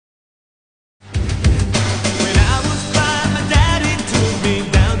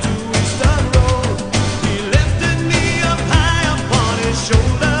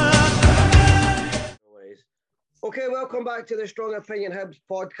welcome back to the Strong Opinion Hibs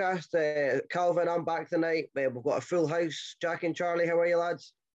podcast. Calvin, I'm back tonight. We've got a full house. Jack and Charlie, how are you,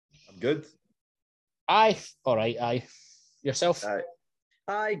 lads? I'm good. Aye, all right, aye. Yourself?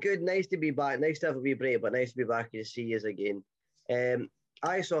 Aye, good. Nice to be back. Nice to have a wee break, but nice to be back and see you again.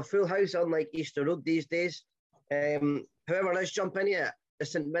 Aye, so a full house, unlike Easter Road these days. However, let's jump into it. The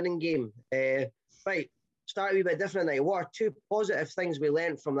St Mirren game. Right, start a wee bit different tonight. What are two positive things we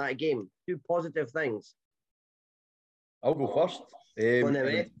learned from that game? Two positive things. I'll go first.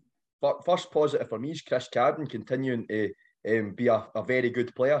 First positive for me is Chris Cadden continuing to be a very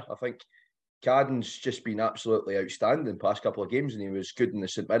good player. I think Cadden's just been absolutely outstanding the past couple of games, and he was good in the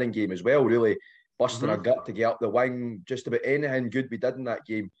St Mirren game as well, really busting a gut to get up the wing. Just about anything good we did in that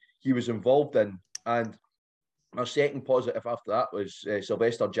game, he was involved in. And my second positive after that was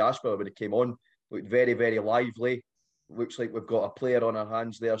Sylvester Jasper, when he came on, looked very, very lively. Looks like we've got a player on our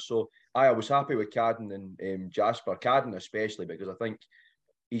hands there. So I was happy with Cadden and Jasper. Cadden especially, because I think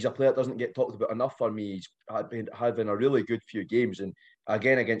he's a player that doesn't get talked about enough for me. He's been having a really good few games. And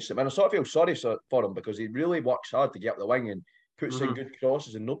again, against him, and I sort of feel sorry for him because he really works hard to get up the wing and puts in good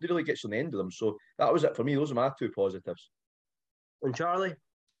crosses, and nobody really gets on the end of them. So that was it for me. Those are my two positives. And Charlie?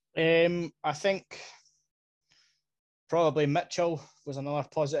 I think probably Mitchell was another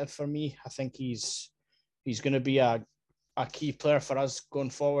positive for me. I think he's going to be a key player for us going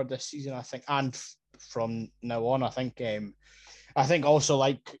forward this season, I think, and from now on. I think also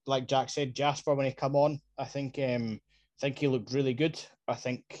like Jack said, Jasper, when he come on, I think he looked really good. I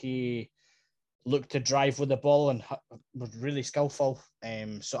think he looked to drive with the ball and was really skillful.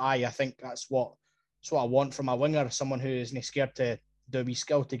 So I think that's what I want from a winger, someone who isn't scared to do a wee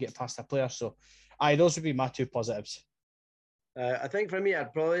skill to get past a player. So those would be my two positives. I think for me,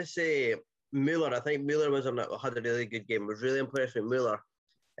 I'd probably say Mueller. I think Mueller had a really good game. I was really impressed with Mueller.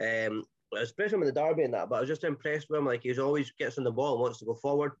 Especially in the derby and that, but I was just impressed with him. Like, he always gets on the ball and wants to go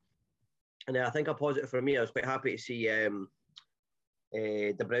forward. And I think a positive for me, I was quite happy to see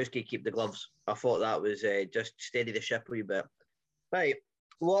Dabrowski keep the gloves. I thought that was just steady the ship a wee bit. Right,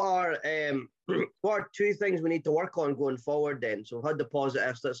 what are two things we need to work on going forward then? So we've had the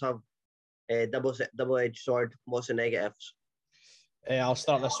positives. Let's have double-edged sword. What's the negatives? I'll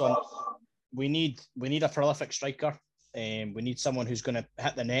start this one. We need a prolific striker. We need someone who's going to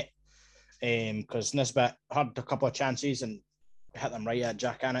hit the net. Because Nisbet had a couple of chances and hit them right at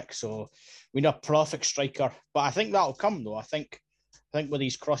Jack Annick. So we need a prolific striker. But I think that'll come, though. I think with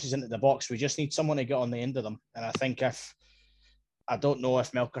these crosses into the box, we just need someone to get on the end of them. And I think I don't know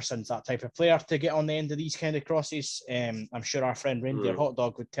if Melkerson's that type of player to get on the end of these kind of crosses. I'm sure our friend Reindeer Hot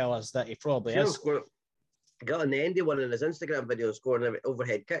Dog would tell us that he probably is. Got on the end of one in his Instagram video scoring an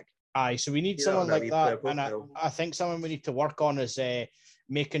overhead kick. Aye, so we need someone like that. And I think someone we need to work on is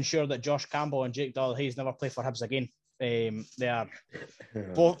making sure that Josh Campbell and Jake Doyle-Hayes never play for Hibs again. They are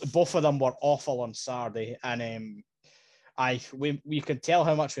both of them were awful on Saturday, and we can tell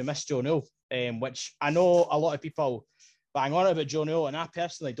how much we miss Joe Newell, which I know a lot of people bang on about Joe Newell, and I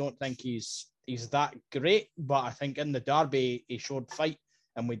personally don't think he's that great, but I think in the derby he showed fight,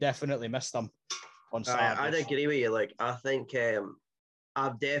 and we definitely missed him on Saturday. I'd agree with you. Like, I think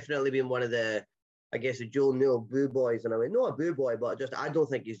I've definitely been one of the Joe Newell boo boys, and I mean, not a boo boy, but I don't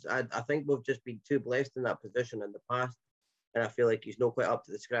think I think we've just been too blessed in that position in the past, and I feel like he's not quite up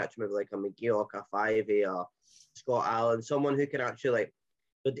to the scratch. Maybe like a McGeoch, a Fivey, or Scott Allen, someone who can actually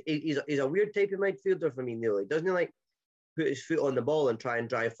but he's a weird type of midfielder for me, Newell. He doesn't like put his foot on the ball and try and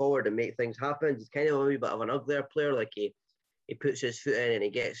drive forward and make things happen. He's kind of a wee bit of an uglier player. Like he puts his foot in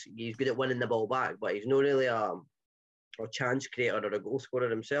and he's good at winning the ball back, but he's not really a chance creator or a goal scorer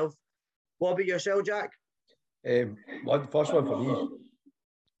himself. What about yourself, Jack? The first one for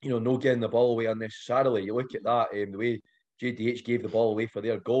me, no getting the ball away unnecessarily. You look at that, the way JDH gave the ball away for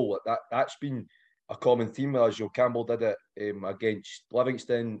their goal. That's been a common theme with us. Campbell did it against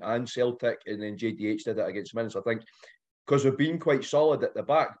Livingston and Celtic, and then JDH did it against Minns. I think because we've been quite solid at the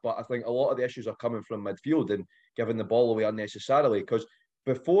back, but I think a lot of the issues are coming from midfield and giving the ball away unnecessarily. Because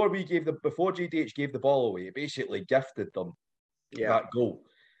before JDH gave the ball away, it basically gifted them that goal.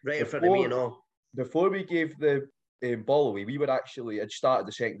 Right in front of me, Before we gave the ball away, we had started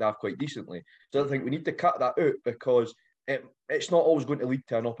the second half quite decently. So I think we need to cut that out, because it's not always going to lead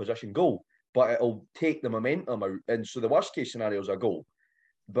to an opposition goal, but it'll take the momentum out. And so the worst case scenario is a goal,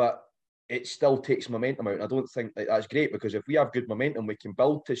 but it still takes momentum out. And I don't think that's great, because if we have good momentum, we can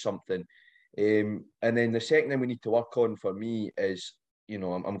build to something. And then the second thing we need to work on for me is,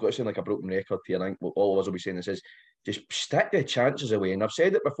 I'm going to sound like a broken record here. I think all of us will be saying this is just stick the chances away. And I've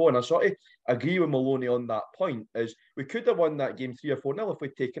said it before, and I sort of agree with Maloney on that point, is we could have won that game 3 or 4-0 if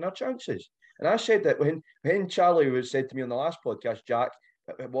we'd taken our chances. And I said that when Charlie was said to me on the last podcast, Jack,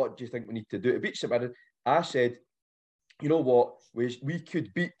 what do you think we need to do to beat St Mirren? I said, you know what, we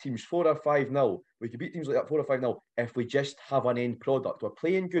could beat teams 4 or 5-0. We could beat teams like that 4 or 5-0 if we just have an end product. We're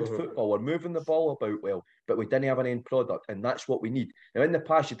playing good football, we're moving the ball about well, but we didn't have an end product, and that's what we need. Now, in the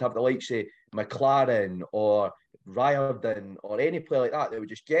past, you'd have the likes, say, McLaren or Riordan or any player like that would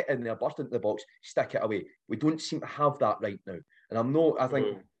just get in there, burst into the box, stick it away. We don't seem to have that right now. And I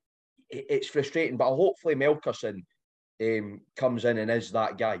think it's frustrating, but hopefully Melkerson comes in and is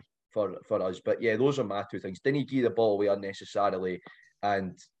that guy for us. But yeah, those are my two things. Didn't give the ball away unnecessarily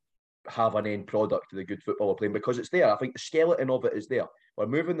and have an end product to the good football we're playing, because it's there. I think the skeleton of it is there. We're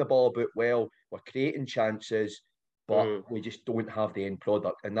moving the ball about well, we're creating chances, but we just don't have the end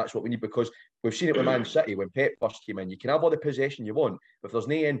product. And that's what we need, because we've seen it with Man City when Pep first came in. You can have all the possession you want, but if there's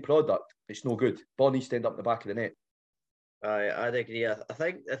no end product, it's no good. Ball needs to end up in the back of the net. I'd agree. I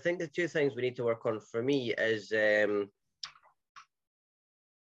think the two things we need to work on for me is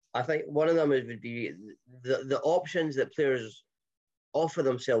I think one of them would be the options that players offer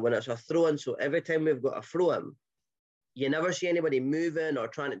themselves when it's a throw-in. So every time we've got a throw-in, you never see anybody moving or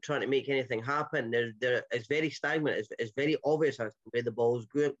trying to make anything happen. It's very stagnant. It's very obvious as to where the ball's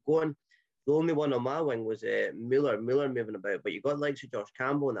going. The only one on my wing was Muller moving about, but you got likes of Josh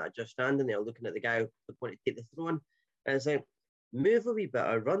Campbell and that just standing there looking at the guy who wanted to take the throw-in, and it's like, move a wee bit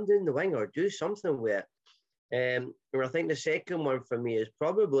or run down the wing or do something with it. And I think the second one for me is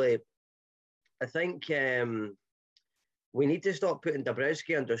probably, I think we need to stop putting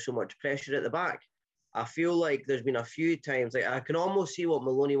Dabrowski under so much pressure at the back. I feel like there's been a few times, like I can almost see what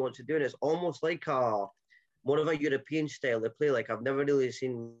Maloney wants to do, and it's almost like more of a European style of play. Like I've never really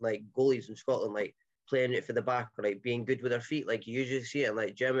seen like goalies in Scotland like playing it for the back or like being good with their feet. Like you usually see it in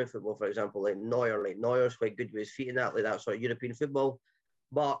like German football, for example, like Neuer's quite good with his feet and that, like that sort of European football.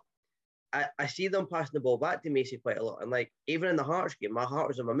 But I see them passing the ball back to Macy quite a lot. And like even in the Hearts game, my heart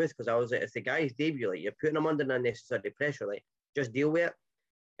was in my mouth because I was like, it's the guy's debut, like you're putting him under unnecessary pressure, like just deal with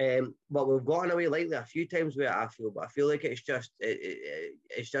it. But we've gotten away lately a few times with it, I feel, but I feel like it's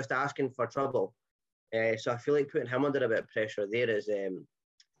just asking for trouble. So I feel like putting him under a bit of pressure there is a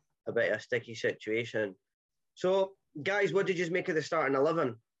bit of a sticky situation. So guys, what did you make of the starting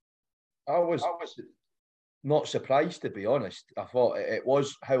 11? I was not surprised, to be honest. I thought it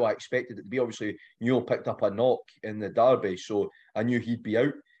was how I expected it to be. Obviously, Newell picked up a knock in the derby, so I knew he'd be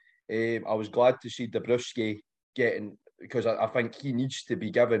out. I was glad to see Dabrowski getting, because I think he needs to be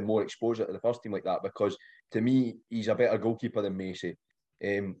given more exposure to the first team like that, because to me, he's a better goalkeeper than Macy.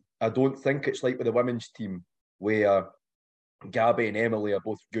 I don't think it's like with the women's team where Gabby and Emily are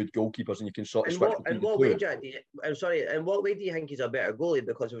both good goalkeepers and you can sort of switch between the two. In what way do you think he's a better goalie?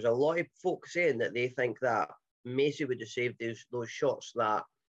 Because there was a lot of folk saying that they think that Macy would have saved those shots that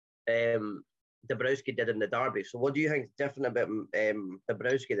Dabrowski did in the derby. So what do you think is different about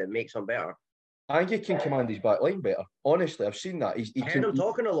Dabrowski that makes him better? I think he can command his back line better. Honestly, I've seen that. I heard him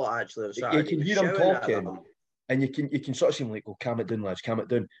talking a lot actually on Saturday. You can hear him talking. And you can sort of seem like, calm it down, lads, calm it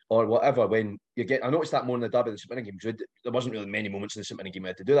down, or whatever. When you get, I noticed that more in the derby than the St Mirren game. There wasn't really many moments in the St Mirren game where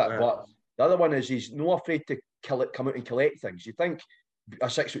he had to do that. But the other one is he's not afraid to come out and collect things. You think a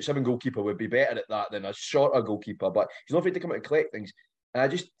 6'7" goalkeeper would be better at that than a shorter goalkeeper, but he's not afraid to come out and collect things.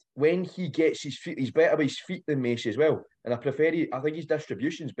 And when he gets his feet, he's better with his feet than Macy as well. And I think his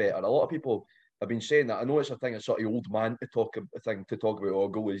distribution's better. A lot of people have been saying that. I know it's a thing, a sort of old man to talk about,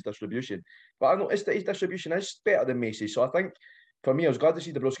 or goalie's distribution. But I noticed that his distribution is better than Macy. So I think, for me, I was glad to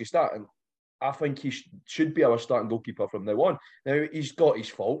see Dabrowski start. And I think he should be our starting goalkeeper from now on. Now, he's got his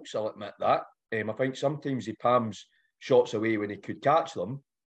faults, I'll admit that. I think sometimes he palms shots away when he could catch them.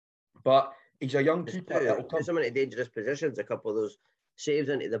 But he's a young keeper. There's so many dangerous positions, a couple of those saves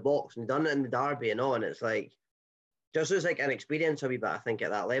into the box. And done it in the derby and all. And it's like, just as like inexperience a wee bit, I think, at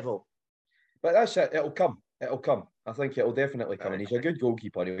that level. But that's it. It'll come. I think it'll definitely come. And he's a good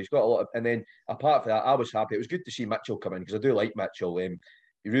goalkeeper. He's got a lot of. And then apart from that, I was happy. It was good to see Mitchell come in because I do like Mitchell.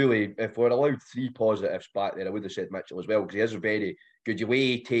 Really, if we're allowed 3 positives back there, I would have said Mitchell as well because he is very good. The way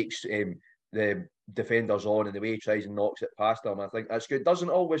he takes the defenders on and the way he tries and knocks it past them, I think that's good. It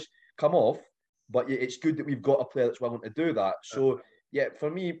doesn't always come off, but it's good that we've got a player that's willing to do that. So yeah, for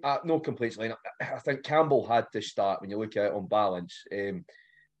me, no complaints. I think Campbell had to start when you look at it on balance.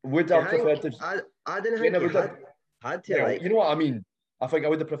 Would I prefer to? I didn't think he had to. You know what I mean? I think I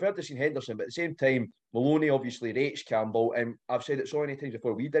would have preferred to see Henderson, but at the same time, Maloney obviously rates Campbell, and I've said it so many times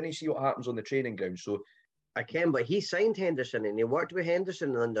before. We didn't see what happens on the training ground, so I can, but he signed Henderson and he worked with Henderson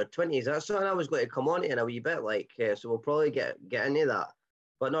in the under-20s. That's something I was going to come on to in a wee bit, so we'll probably get into that.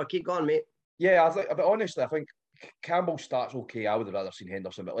 But no, keep going, mate. Yeah, but honestly, I think Campbell starts okay. I would have rather seen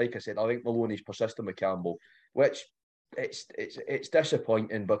Henderson, but like I said, I think Maloney's persistent with Campbell, which it's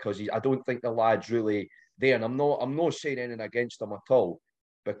disappointing because I don't think the lad's really there, and I'm not saying anything against him at all,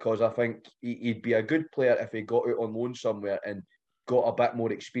 because I think he'd be a good player if he got out on loan somewhere and got a bit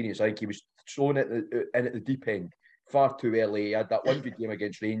more experience. I think he was thrown in at the deep end far too early. He had that one good game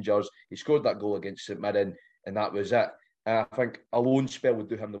against Rangers. He scored that goal against St Mirren, and that was it. I think a loan spell would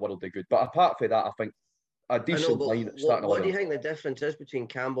do him the world of good. But apart from that, I think a decent line starting. What do you think the difference is between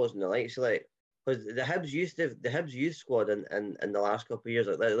Campbell's and the likes like? Because the Hibs youth squad in the last couple of years,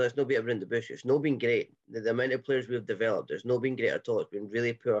 let's not beat around the bush. It's not been great. The amount of players we've developed, it's not been great at all. It's been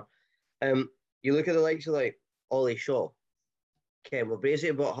really poor. You look at the likes of like Ollie Shaw. Okay, well,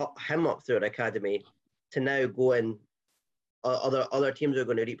 basically brought him up through an academy to now go in. Other teams are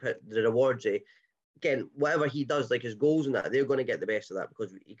going to reap the rewards. Again, whatever he does, like his goals and that, they're going to get the best of that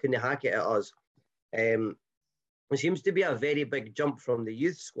because he couldn't hack it at us. It seems to be a very big jump from the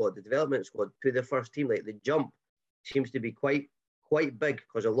youth squad, the development squad, to the first team. Like the jump seems to be quite big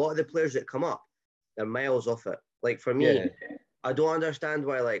because a lot of the players that come up, they're miles off it. Like for me, I don't understand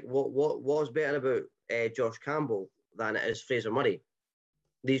why. Like what was better about Josh Campbell than it is Fraser Murray?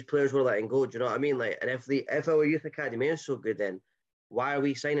 These players were letting go. Do you know what I mean? Like, and if our youth academy is so good, then why are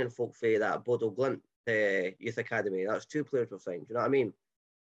we signing folk for that Bodo Glint youth academy? That's 2 players we've signed. Do you know what I mean?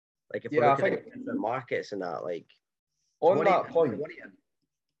 Like if we're looking at different markets and that, like on that point,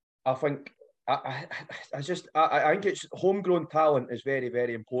 I think I think it's homegrown talent is very,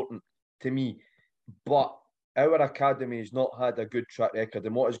 very important to me, but our academy has not had a good track record,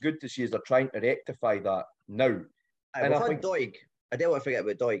 and what is good to see is they're trying to rectify that now. And I think Doig. I don't want to forget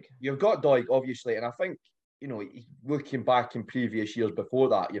about Doig. You've got Doig, obviously, and I think, you know, looking back in previous years before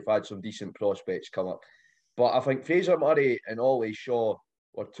that, you've had some decent prospects come up. But I think Fraser Murray and Ollie Shaw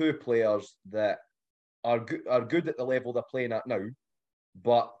were 2 players that are good at the level they're playing at now,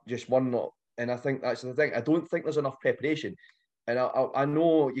 but just one not. And I think that's the thing. I don't think there's enough preparation. And I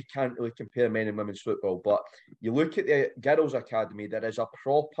know you can't really compare men and women's football, but you look at the girls' academy, there is a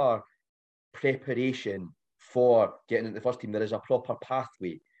proper preparation for getting into the first team. There is a proper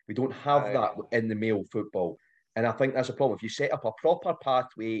pathway. We don't have that in the male football. And I think that's a problem. If you set up a proper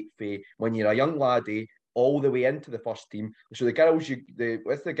pathway for when you're a young laddie all the way into the first team. So the girls,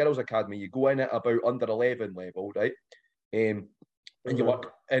 with the girls' academy, you go in at about under 11 level, right? And you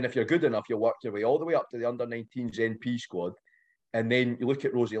work, and if you're good enough, you'll work your way all the way up to the under 19s NP squad. And then you look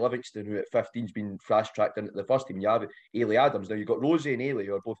at Rosie Livingston, who at 15's been fast tracked into the first team. You have Ailey Adams. Now you've got Rosie and Ailey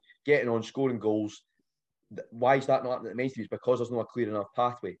who are both getting on, scoring goals. Why is that not happening at the men's team? It's because there's not a clear enough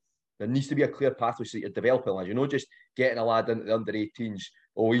pathway. There needs to be a clear pathway so that you're developing lads. You're not just getting a lad into the under 18s.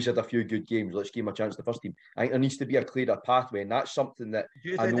 Oh, he's had a few good games. Let's give him a chance to the first team. I think there needs to be a clearer pathway, and that's something that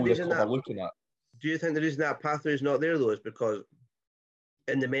I know the club are looking at. Do you think the reason that pathway is not there though is because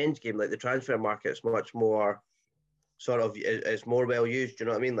in the men's game, like the transfer market's much more sort of it's more well used. Do you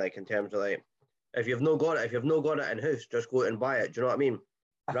know what I mean? Like in terms of like if you've not got it in house, just go out and buy it. Do you know what I mean?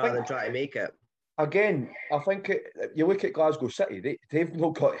 Rather than try to make it. Again, I think you look at Glasgow City, they've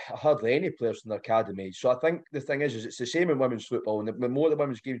not got hardly any players in their academy. So I think the thing is it's the same in women's football. And the more the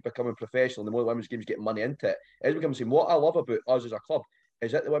women's games becoming professional, the more the women's games get money into it, it becomes the same. What I love about us as a club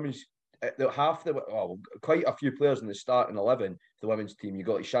is that the women's, quite a few players in the starting 11 the women's team. You've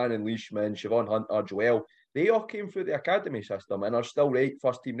got like Shannon Leishman, Siobhan Hunter, Joelle. They all came through the academy system and are still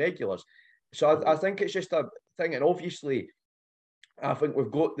first team regulars. So I think it's just a thing. And obviously, I think we've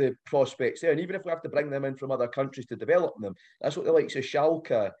got the prospects there. And even if we have to bring them in from other countries to develop them, that's what the likes of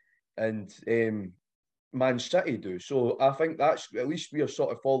Schalke and Man City do. So I think that's, at least we are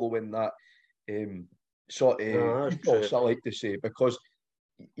sort of following that ethos, I like to say, because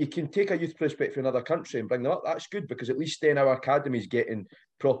you can take a youth prospect from another country and bring them up. That's good because at least then our academy is getting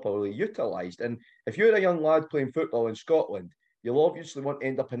properly utilised. And if you're a young lad playing football in Scotland, you'll obviously want to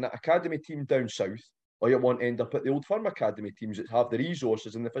end up in that academy team down south, or you want to end up at the Old Firm Academy teams that have the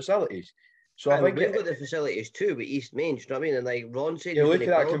resources and the facilities. So I think we've got the facilities too with East Main, do you know what I mean? And like Ron said, you look at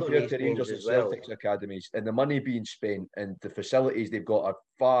that compared to Rangers and Celtics academies, and the money being spent and the facilities they've got are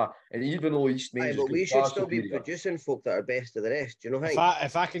far. And even though East Main, but we should still be producing folk that are best of the rest. Do you know how?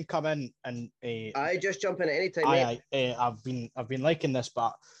 If I can come in and I just jump in at any time. I've been liking this,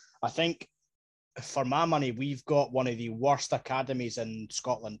 but I think for my money, we've got one of the worst academies in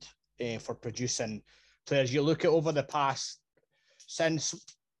Scotland for producing players. You look at over the past since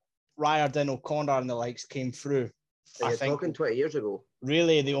Riordan, O'Connor and the likes came through. I think talking 20 years ago.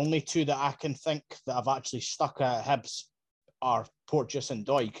 really the only two that I can think that have actually stuck at Hibs are Porteous and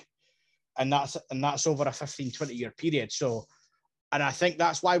Doig. And that's over a 15, 20-year period. So, and I think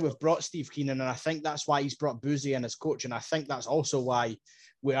that's why we've brought Steve Keenan, and I think that's why he's brought Boozy in as coach, and I think that's also why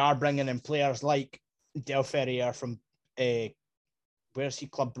we are bringing in players like Del Ferrier from where's he?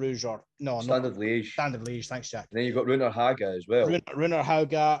 Club Brugge or no? Standard Liège. Standard Liège. Thanks, Jack. And then you've got Runar Haga as well. Runar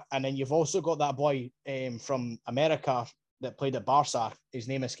Haga, and then you've also got that boy from America that played at Barca. His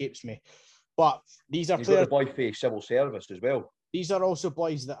name escapes me, but these are You've players. got the boy for civil service as well. These are also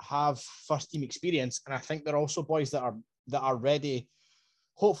boys that have first team experience, and I think they're also boys that are ready,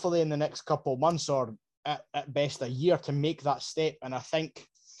 hopefully in the next couple of months or at best a year, to make that step. And I think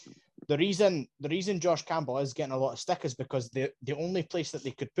the reason Josh Campbell is getting a lot of stick is because the only place that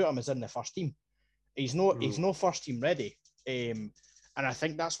they could put him is in the first team. He's no first team ready, and I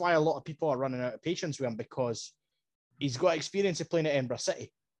think that's why a lot of people are running out of patience with him, because he's got experience of playing at Edinburgh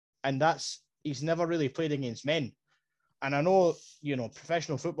City, and he's never really played against men. And I know,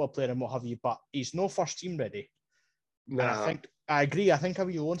 professional football player and what have you, but he's no first team ready. Nah. And I agree. I think a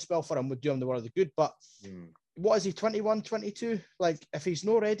wee loan spell for him would do him the world of good. But what is he, 21, 22? Like, if he's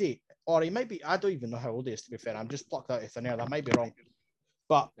not ready, or he might be, I don't even know how old he is, to be fair. I'm just plucked out of thin air. That might be wrong.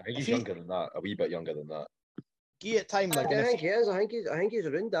 But I think he's younger than that, a wee bit younger than that. Give it time. Like, I think he is. I think he's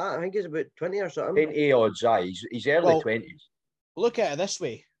around that. I think he's about 20 or something. 20 odds, he's early 20s. Look at it this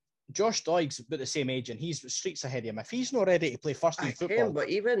way. Josh Doig's about the same age, and he's streets ahead of him. If he's not ready to play first team football, but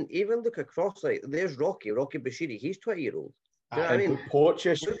even look across, like there's Rocky Bashiri. He's 20-year-old. Do you know what I mean?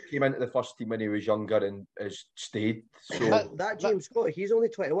 Porteous came into the first team when he was younger and has stayed. So that James Scott, he's only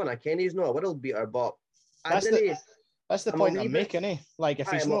 21. I ken he's not a world beater, but that's the point I'm making, eh? Like if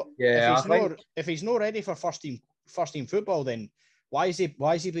he's not ready for first team football, then why is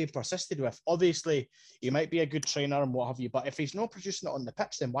he being persisted with? Obviously, he might be a good trainer and what have you, but if he's not producing it on the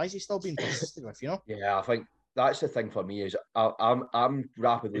pitch, then why is he still being persisted with? Yeah, I think that's the thing for me is I'm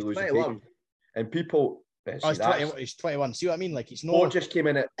rapidly losing faith, and people. He's 21. See what I mean? Like he's not. Porteous came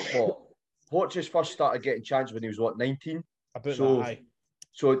in at what? Porteous first started getting chances when he was 19. About that high.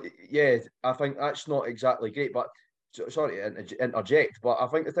 So yeah, I think that's not exactly great, but. Sorry to interject, but I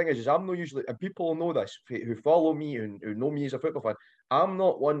think the thing is I'm not usually, and people know this who follow me, who know me as a football fan, I'm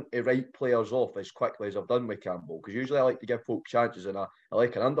not one to write players off as quickly as I've done with Campbell, because usually I like to give folk chances and I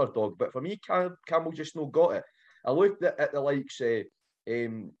like an underdog, but for me, Campbell just not got it. I looked at the likes,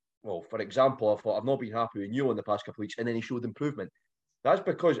 well, for example, I thought I've not been happy with Newell in the past couple of weeks, and then he showed improvement. That's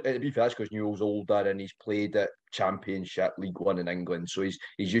because, to be fair, that's because Newell's older and he's played at Championship, League One in England. So he's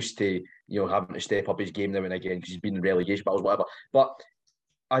used to, having to step up his game now and again because he's been in relegation battles, whatever. But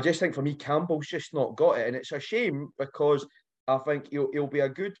I just think for me, Campbell's just not got it. And it's a shame because I think he'll be a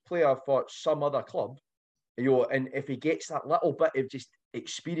good player for some other club. And if he gets that little bit of just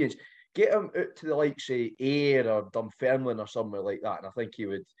experience, get him out to the likes of Ayr or Dunfermline or somewhere like that. And I think he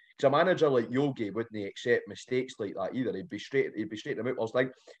would. A manager like Yogi wouldn't accept mistakes like that either. He'd be straight them out. I was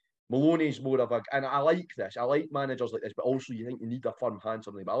like, Maloney's more of a, and I like this. I like managers like this, but also you think you need a firm hand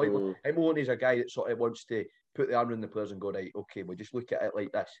something. But I think Maloney's a guy that sort of wants to put the arm around the players and go, right, okay, we'll just look at it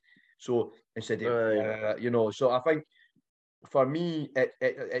like this. So instead of, so I think for me,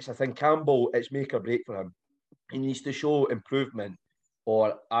 it's a thing. Campbell, it's make or break for him. He needs to show improvement,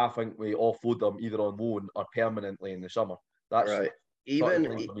 or I think we offload them either on loan or permanently in the summer. That's right. Even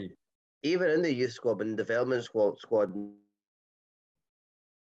in the youth squad and development squad,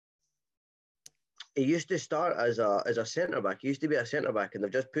 he used to start as a centre back. He used to be a centre back, and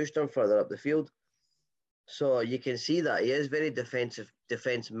they've just pushed him further up the field. So you can see that he is very defence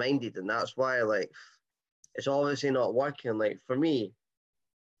minded, and that's why it's obviously not working. Like for me,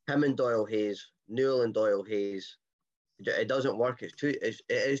 him and Doyle Hayes, Newell and Doyle Hayes, it doesn't work. It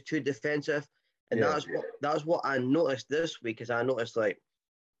is too defensive. And that's what I noticed this week, is I noticed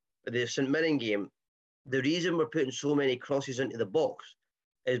the St Mirren game, the reason we're putting so many crosses into the box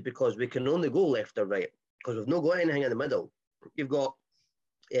is because we can only go left or right, because we've not got anything in the middle. You've got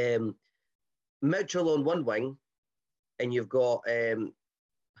Mitchell on one wing, and you've got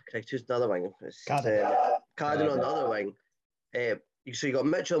who's another wing? Cadden on the other wing. So you got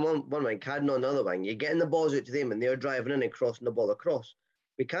Mitchell on one wing, Cadden on the other wing. You're getting the balls out to them, and they're driving in and crossing the ball across.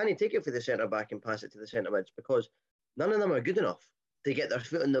 We can't take it for the centre back and pass it to the centre mids because none of them are good enough to get their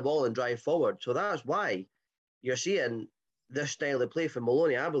foot on the ball and drive forward. So that's why you're seeing this style of play from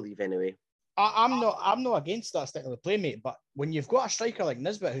Maloney, I believe, anyway. I'm not against that style of play, mate. But when you've got a striker like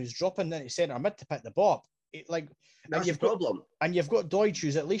Nisbet who's dropping into centre mid to pick the ball up, that's the problem. And you've got Deutsch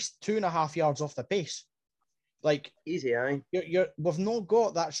who's at least 2.5 yards off the pace. Easy, aye. We've not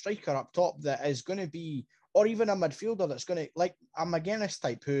got that striker up top that is going to be or even a midfielder that's going to, like a McGuinness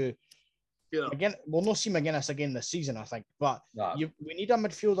type who, again, we'll not see McGuinness again this season, I think, but we need a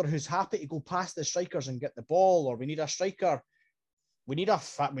midfielder who's happy to go past the strikers and get the ball, or we need a striker. We need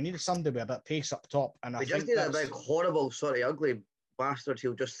somebody with a bit of pace up top. And we just need a big, horrible, ugly bastard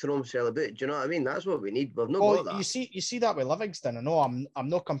who'll just throw himself about. Do you know what I mean? That's what we need. We've not got that. You see that with Livingston. I know I'm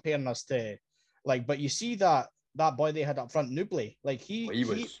not comparing us to, like, but you see that boy they had up front, Nubly, like he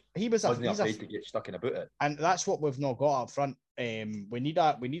wasn't afraid to get stuck in about it. And that's what we've not got up front. We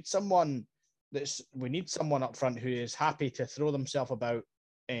need someone up front who is happy to throw themselves about,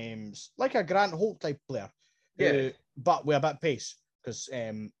 like a Grant Holt type player, but with a bit of pace. Because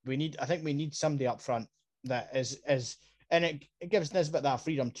we need somebody up front that is and it gives Nisbet that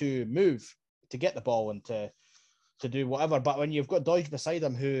freedom to move, to get the ball and to do whatever. But when you've got Doidge beside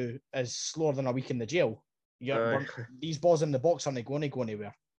him who is slower than a week in the jail, these balls in the box aren't going to go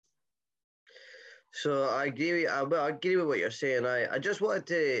anywhere. So I agree with what you're saying. I just wanted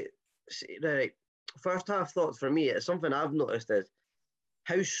to say, like, first half thoughts for me, it's something I've noticed is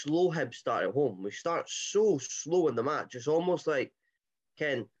how slow Hibs start at home. We start so slow in the match. It's almost like,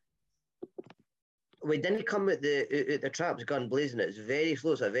 Ken, we didn't come at the traps gun blazing. It's very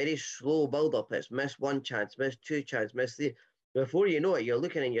slow. It's a very slow build-up. It's miss one chance, miss two chance, miss three. Before you know it, you're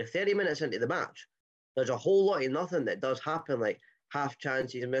looking and you're 30 minutes into the match. There's a whole lot of nothing that does happen, like half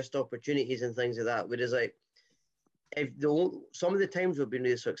chances, missed opportunities and things like that. Whereas, like, some of the times we've been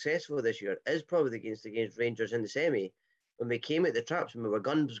really successful this year is probably against Rangers in the semi, when we came at the traps and we were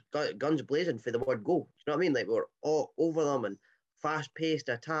guns blazing for the word go. You know what I mean? Like, we were all over them and fast-paced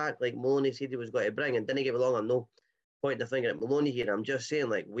attack, like Maloney said he was going to bring, and didn't get along. I'm no pointing the finger at Maloney here. I'm just saying,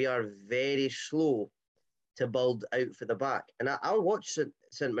 like, we are very slow to build out for the back. And I watched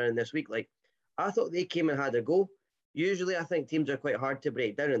St Mirren this week. Like, I thought they came and had a go. Usually, I think teams are quite hard to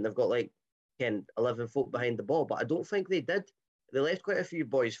break down, and they've got like 11 folk behind the ball, but I don't think they did. They left quite a few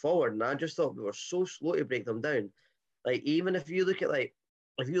boys forward, and I just thought we were so slow to break them down. Like, even if you look at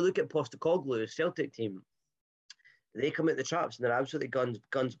Postecoglou's Celtic team, they come at the traps and they're absolutely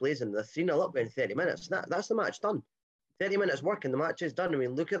guns blazing. They're 3-0 up in 30 minutes. That's the match done. 30 minutes work and the match is done. I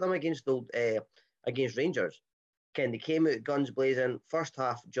mean, look at them against Rangers. They came out guns blazing, first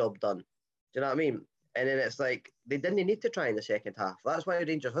half, job done. Do you know what I mean? And then it's like, they didn't need to try in the second half. That's why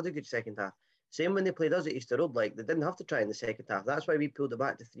Rangers had a good second half. Same when they played us at Easter Road, like, they didn't have to try in the second half. That's why we pulled it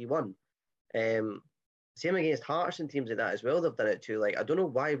back to 3-1. Same against Hearts and teams like that as well. They've done it too. Like, I don't know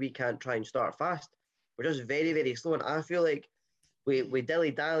why we can't try and start fast. We're just very, very slow. And I feel like we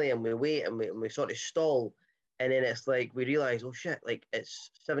dilly-dally and we wait and we sort of stall. And then it's like, we realise, oh shit, like,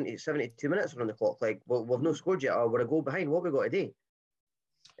 it's 72 minutes on the clock. Like, we've not scored yet, or we're a goal behind. What have we got to do?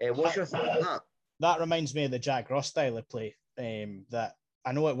 What's your thought on that? That reminds me of the Jack Ross style of play. That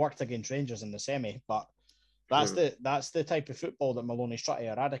I know it worked against Rangers in the semi, but that's the type of football that Maloney's trying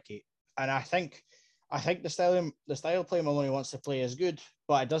to eradicate. And I think the style of play Maloney wants to play is good,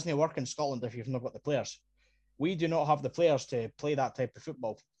 but it doesn't work in Scotland if you've not got the players. We do not have the players to play that type of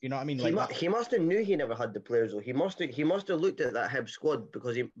football. You know what I mean? He must have knew he never had the players, though. He must have looked at that Hibs squad,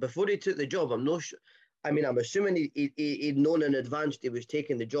 because before he took the job, I'm assuming he'd known in advance he was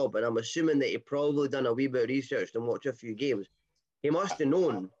taking the job, and I'm assuming that he probably done a wee bit of research and watched a few games. He must have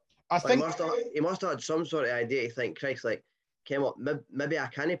known. He must have had some sort of idea to think, Christ, like, came up, maybe I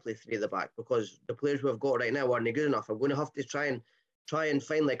can't play three at the back because the players we've got right now aren't good enough. I'm going to have to try and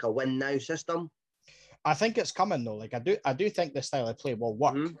find like a win now system. I think it's coming though. Like, I do think the style of play will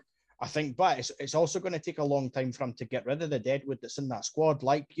work. Mm-hmm. I think, but it's also going to take a long time for him to get rid of the deadwood that's in that squad.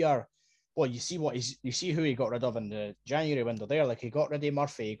 Like you see who he got rid of in the January window there. Like, he got rid of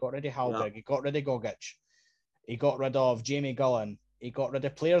Murphy, he got rid of Halberg, he got rid of Gogic, he got rid of Jamie Gullen. He got rid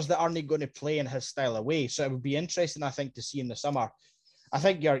of players that aren't going to play in his style of way. So it would be interesting, I think, to see in the summer. I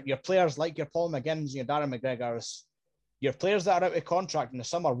think your players like your Paul McGinns, your Darren McGregors, your players that are out of contract in the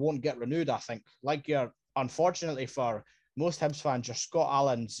summer won't get renewed, I think. Like unfortunately for most Hibs fans, your Scott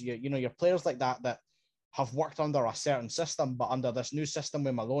Allens, your players like that have worked under a certain system, but under this new system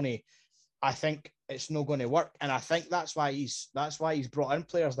with Maloney, I think it's not going to work. And I think that's why he's brought in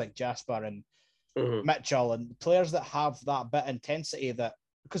players like Jasper and Mitchell and players that have that bit of intensity, that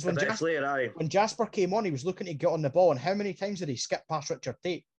because when Jasper came on, he was looking to get on the ball, and how many times did he skip past Richard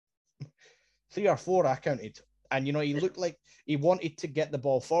Tate? 3 or 4 I counted. And he looked like he wanted to get the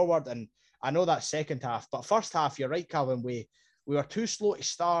ball forward. And I know that second half, but first half, you're right, Calvin, we were too slow to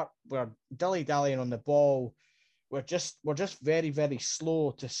start. We're dilly-dallying on the ball. We're just very, very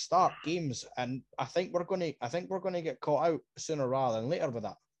slow to start games, and I think we're going to get caught out sooner rather than later with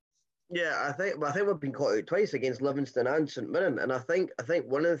that. Yeah, I think we've been caught out twice against Livingston and St Mirren, and I think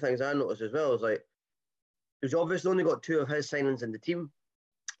one of the things I noticed as well is, like, he's obviously only got 2 of his signings in the team.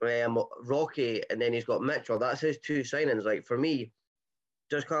 Rocky, and then he's got Mitchell. That's his 2 signings. Like, for me,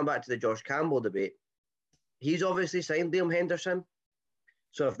 just coming back to the Josh Campbell debate, he's obviously signed Liam Henderson.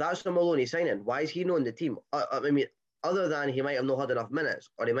 So if that's a Maloney signing, why is he not in the team? I mean, other than he might have not had enough minutes,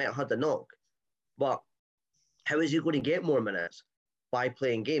 or he might have had a knock. But how is he going to get more minutes? By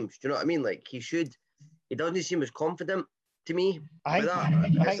playing games. Do you know what I mean? Like, he doesn't seem as confident to me.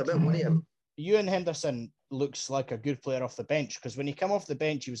 It's a bit worrying. Ewan Henderson looks like a good player off the bench, because when he came off the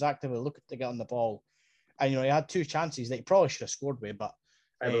bench, he was actively looking to get on the ball. And, he had 2 chances that he probably should have scored with, but...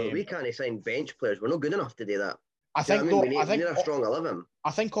 we can't sign bench players. We're not good enough to do that. I think we need a strong 11.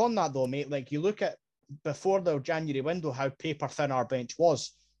 I think on that, though, mate, like, you look at before the January window, how paper thin our bench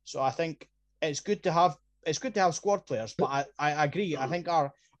was. So I think it's good to have squad players, but I agree. I think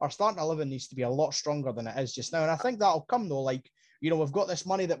our starting 11 needs to be a lot stronger than it is just now. And I think that'll come, though. Like, we've got this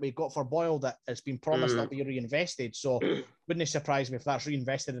money that we got for Boyle that has been promised that'll be reinvested. So wouldn't it surprise me if that's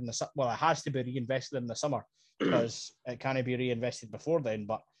reinvested in the... Well, it has to be reinvested in the summer, because it can't be reinvested before then.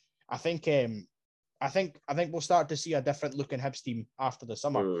 But I think we'll start to see a different looking Hibs team after the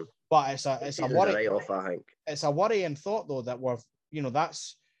summer. But it's a worry. I think it's a worrying thought, though, that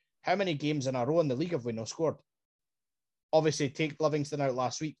that's how many games in a row in the league have we not scored? Obviously, take Livingston out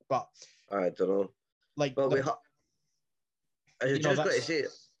last week, but I don't know. Like, but I was just going to say,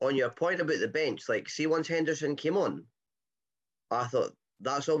 on your point about the bench, like, see, once Henderson came on, I thought,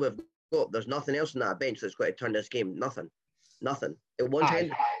 that's all we've got. There's nothing else in that bench that's going to turn this game. Nothing.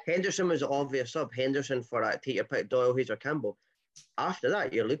 Henderson was the obvious sub. Henderson for that, take your pick, Doyle, Hayes or Campbell. After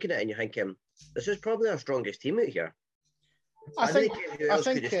that, you're looking at it and you're thinking, this is probably our strongest team out here. I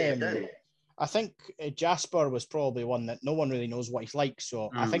think Jasper was probably one that no one really knows what he's like. So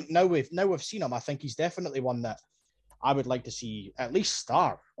I think now we've seen him. I think he's definitely one that I would like to see at least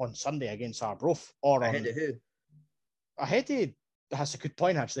start on Sunday against Arbroath. Or ahead of who? Ahead of... That's a good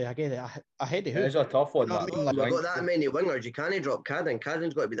point, actually. I get it. Ahead of who? It's a tough one. We've got that many wingers. You can't drop Cadden.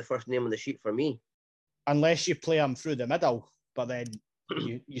 Cadden's got to be the first name on the sheet for me. Unless you play him through the middle, but then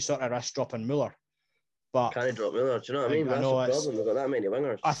you sort of risk dropping Muller. But can't drop Muller. Do you know what I mean? That's the problem. We've got that many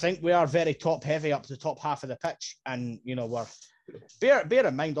wingers. I think we are very top heavy up the top half of the pitch, and we're bear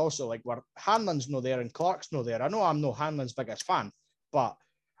in mind also, like, Hanlon's no there and Clark's no there. I know I'm no Hanlon's biggest fan, but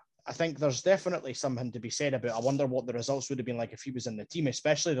I think there's definitely something to be said about, I wonder what the results would have been like if he was in the team,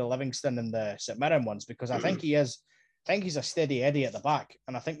 especially the Livingston and the St Mirren ones, because I think he's a steady Eddie at the back,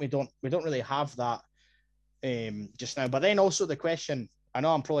 and I think we don't really have that just now. But then also the question, I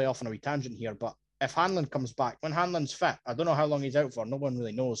know I'm probably off on a wee tangent here, but if Hanlon comes back, when Hanlon's fit, I don't know how long he's out for, no one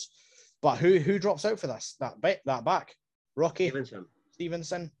really knows, but who drops out for that back? Rocky?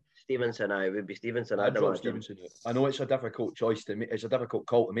 Stevenson? It would be Stevenson. I'd drop Stevenson. I know it's a difficult choice to make. It's a difficult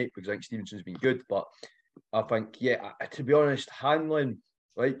call to make because I think Stevenson's been good, but I think, to be honest, Hanlon,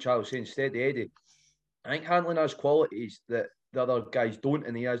 like Charles saying, steady Eddie. I think Hanlon has qualities that the other guys don't,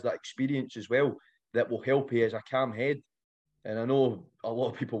 and he has that experience as well that will help you as a calm head. And I know a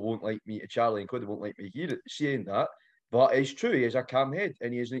lot of people won't like me, Charlie and Cody won't like me saying that, but it's true. He has a calm head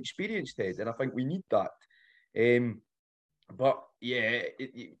and he is an experienced head, and I think we need that. But yeah,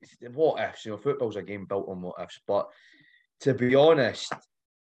 what ifs? Football's a game built on what ifs. But to be honest,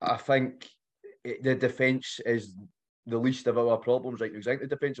 I think the defence is the least of our problems right now. I think the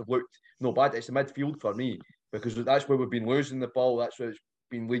defence have looked no bad. It's the midfield for me, because that's where we've been losing the ball. That's where it's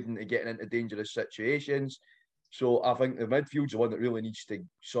been leading to getting into dangerous situations. So I think the midfield's the one that really needs to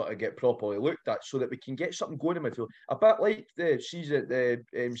sort of get properly looked at, so that we can get something going in midfield. A bit like the season, the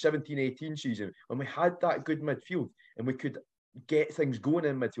 17-18 season, when we had that good midfield and we could get things going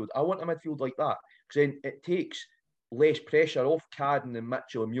in midfield. I want a midfield like that, because then it takes less pressure off Cadden and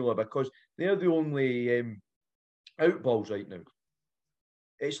Mitchell and Mueller, because they're the only outballs right now.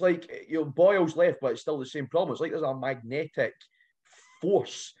 It's like, Boyle's left, but it's still the same problem. It's like there's a magnetic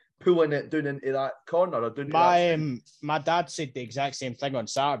force pulling it down into that corner or down my dad said the exact same thing on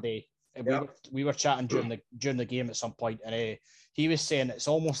Saturday. We were chatting during the game at some point, and he was saying it's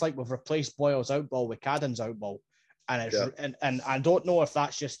almost like we've replaced Boyle's outball with Cadden's outball, and and I don't know if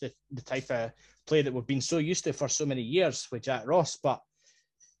that's just the type of play that we've been so used to for so many years with Jack Ross, but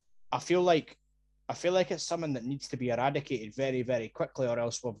I feel like it's something that needs to be eradicated very, very quickly, or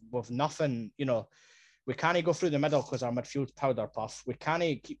else we've nothing. We can't go through the middle because our midfield's powder puff. We can't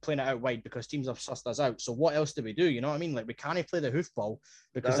keep playing it out wide because teams have sussed us out. So what else do we do? You know what I mean? Like, we can't play the hoofball,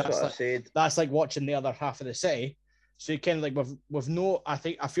 because that's like watching the other half of the city. So you can, like, we've no. I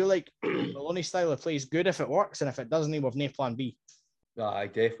feel like Maloney's style of play is good if it works, and if it doesn't, we've no plan B.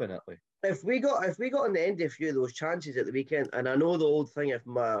 Aye, definitely. If we got on the end of a few of those chances at the weekend, and I know the old thing, if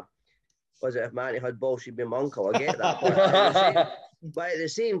was it if my auntie had balls, she'd be my uncle. I get that. But at the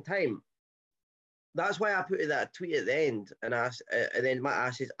same time, that's why I put that tweet at the end, and then my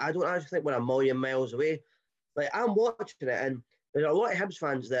ass says, I don't actually think we're a million miles away. Like, I'm watching it, and there's a lot of Hibs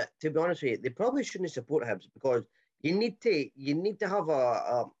fans that, to be honest with you, they probably shouldn't support Hibs, because you need to have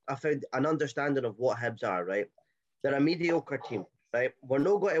an understanding of what Hibs are, right? They're a mediocre team, right? We're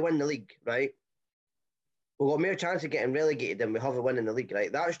not going to win the league, right? We've got more chance of getting relegated than we have of winning the league,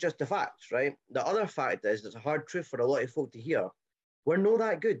 right? That's just the facts, right? The other fact is, it's a hard truth for a lot of folk to hear. We're not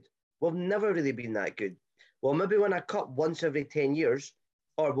that good. We've never really been that good. We'll maybe win a cup once every 10 years,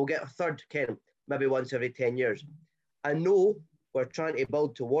 or we'll get a third, Ken, maybe once every 10 years. I know we're trying to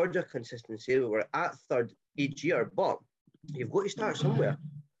build towards a consistency. We're at third each year, but you've got to start somewhere.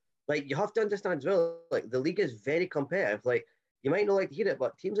 Like, you have to understand as well, like, the league is very competitive. Like, you might not like to hear it,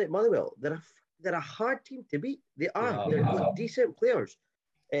 but teams like Motherwell, they're a hard team to beat. They are. They've got decent players.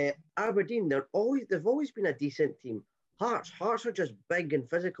 Aberdeen, they've always been a decent team. Hearts are just big and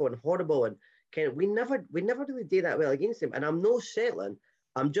physical and horrible, and we never really did that well against them. And I'm no settling.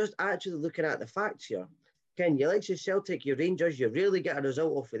 I'm just actually looking at the facts here. Ken, you like your Celtic, your Rangers, you rarely get a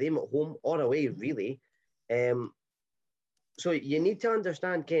result off of them at home or away, really. So you need to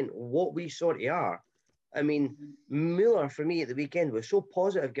understand, Ken, what we sort of are. I mean, Muller, for me, at the weekend was so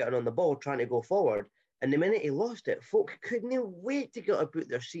positive getting on the ball, trying to go forward. And the minute he lost it, folk couldn't wait to get up out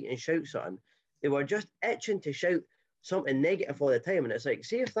their seat and shout something. They were just itching to shout something negative all the time. And it's like,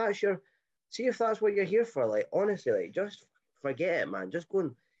 see if that's what you're here for. Like, honestly, like, just forget it, man. Just go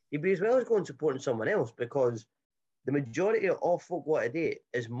and, you'd be as well as going supporting someone else, because the majority of all folk what I do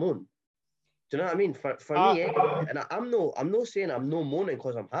is moan. Do you know what I mean? For me, anyway, and I'm not saying I'm no moaning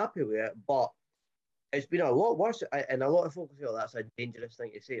because I'm happy with it, but it's been a lot worse, and a lot of folk feel that's a dangerous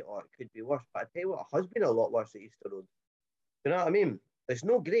thing to say, or it could be worse. But I tell you what, it has been a lot worse at Easter Road. Do you know what I mean? It's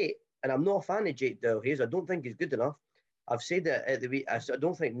no great, and I'm not a fan of Jake Delhaize. I don't think he's good enough. I've said that at the week. I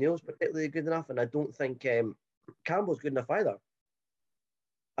don't think Neil's particularly good enough, and I don't think Campbell's good enough either.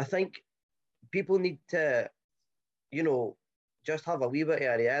 I think people need to, just have a wee bit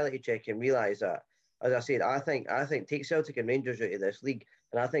of a reality check and realise that, as I said, I think take Celtic and Rangers out of this league,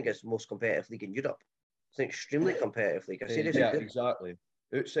 and I think it's the most competitive league in Europe. It's an extremely competitive league. Exactly.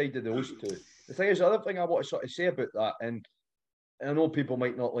 Outside of those two. The thing is, the other thing I want to sort of say about that, and I know people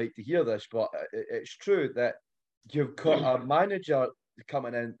might not like to hear this, but it's true that you've got a manager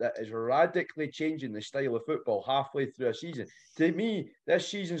coming in that is radically changing the style of football halfway through a season. To me, this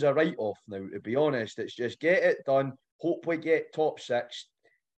season's a write-off now, to be honest. It's just get it done, hope we get top six.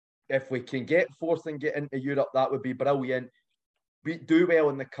 If we can get fourth and get into Europe, that would be brilliant. We do well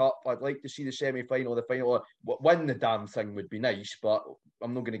in the cup. I'd like to see the semi-final, the final. Win the damn thing would be nice, but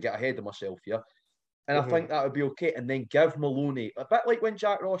I'm not going to get ahead of myself here. And I think that would be okay. And then give Maloney, a bit like when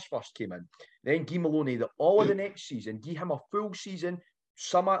Jack Ross first came in, then give Maloney all of the next season, give him a full season,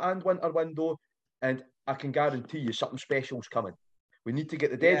 summer and winter window, and I can guarantee you something special's coming. We need to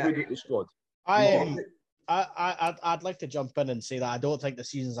get the deadwood out of the squad. I'd like to jump in and say that I don't think the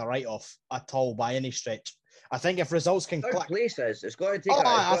season's a write-off at all by any stretch. I think if results can click, places, it's going to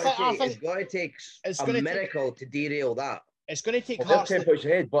take a miracle to derail that. It's going to take Hearts 10 points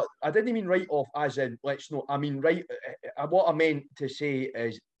ahead, but I didn't mean write-off as in let's know. I mean what I meant to say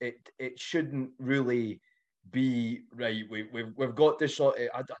is it shouldn't really be right. We've got this sort of,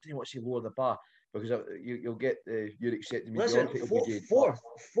 I don't want to say lower the bar, because you'll get you're accepting me. Listen, fourth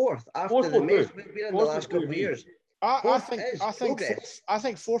after the mess we've been in the last couple of years. I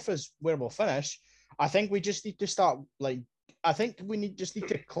think fourth is where we'll finish. I think we just need to start, I think we just need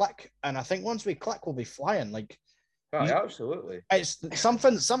to click, and I think once we click, we'll be flying. Absolutely. It's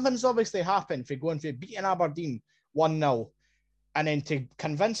something's obviously happened for going from beating Aberdeen 1-0 and then to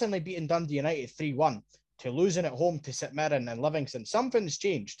convincingly beating Dundee United 3-1 to losing at home to St Mirren and Livingston. Something's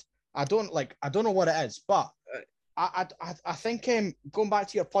changed. I don't know what it is, but I think going back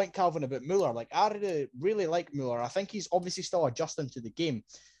to your point, Calvin, about Muller, I really like Muller. I think he's obviously still adjusting to the game.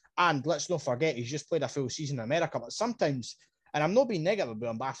 And let's not forget, he's just played a full season in America. But sometimes, and I'm not being negative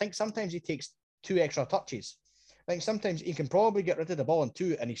about him, but I think sometimes he takes 2 extra touches. I think sometimes he can probably get rid of the ball in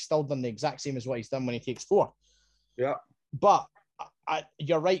 2 and he's still done the exact same as what he's done when he takes 4. Yeah. But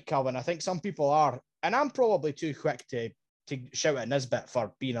you're right, Calvin. I think some people are, and I'm probably too quick to shout at Nisbet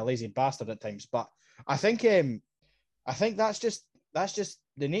for being a lazy bastard at times. But I think that's just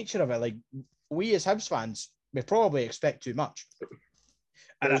the nature of it. We as Hibs fans, we probably expect too much.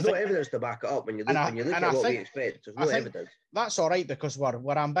 And there's no evidence to back it up when you look at what we expect. There's no evidence. That's all right, because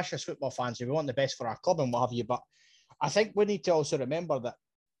we're ambitious football fans and we want the best for our club and what have you. But I think we need to also remember that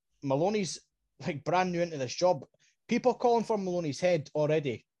Maloney's brand new into this job. People calling for Maloney's head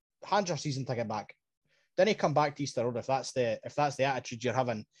already hand your season ticket back. Then he come back to Easter Road if that's the attitude you're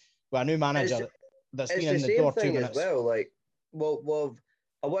having with a new manager that's been in the door 2 minutes. As well, like, well,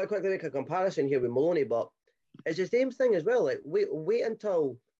 I want to quickly make a comparison here with Maloney, but it's the same thing as well. Like, wait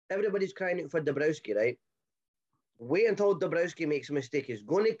until everybody's crying out for Dabrowski, right? Wait until Dabrowski makes a mistake. He's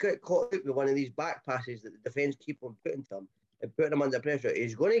going to get caught out with one of these back passes that the defence keep on putting to him and putting him under pressure.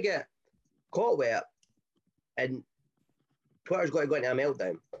 He's going to get caught with it, and Twitter's got to go into a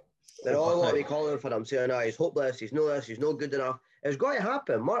meltdown. They're all going to be calling for him, saying, he's hopeless, he's no this, he's no good enough. It's got to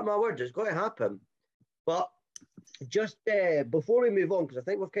happen. Mark my words, it's got to happen. But just before we move on, because I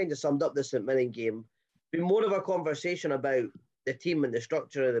think we've kind of summed up the St Mirren game, be more of a conversation about the team and the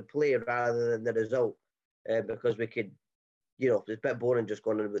structure of the play rather than the result, because we could, it's a bit boring just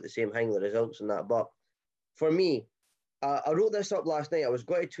going on about the same thing, the results and that. But for me, I wrote this up last night. I was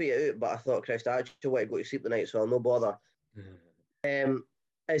going to tweet it out, but I thought, Christ, I actually want to go to sleep tonight, so I'll no bother.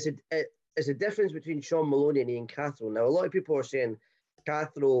 It's a difference between Sean Maloney and Ian Cathro. Now, a lot of people are saying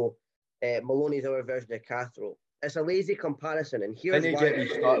Cathro, Maloney's our version of Cathro. It's a lazy comparison, and here's why. Get me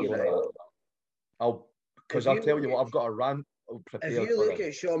started on that. Because I'll tell you what, I've got a rant prepared. If you look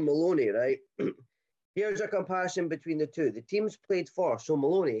at Sean Maloney, right, here's a comparison between the two. The teams played for, so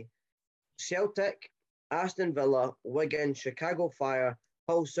Maloney, Celtic, Aston Villa, Wigan, Chicago Fire,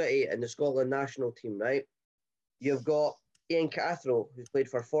 Hull City, and the Scotland national team, right? You've got Ian Cathro, who's played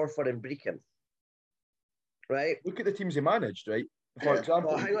for Forfar and Brecon, right? Look at the teams he managed, right? For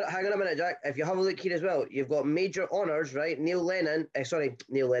example. Well, hang on a minute, Jack. If you have a look here as well, you've got major honours, right? Sean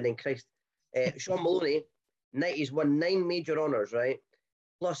Maloney, he's won 9 major honours, right?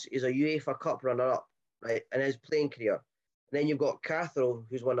 Plus, he's a UEFA Cup runner-up, right, in his playing career. And then you've got Cathro,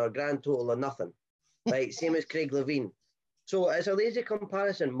 who's won a grand total of nothing, right? Same as Craig Levine. So it's a lazy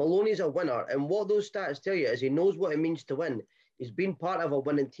comparison. Maloney's a winner, and what those stats tell you is he knows what it means to win. He's been part of a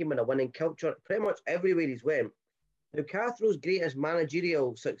winning team and a winning culture pretty much everywhere he's went. Now, Cathro's greatest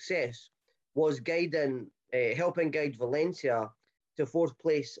managerial success was helping guide Valencia to 4th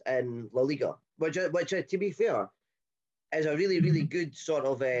place in La Liga, which to be fair, is a really, really good sort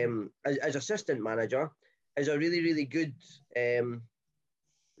of, as assistant manager, is a really, really good,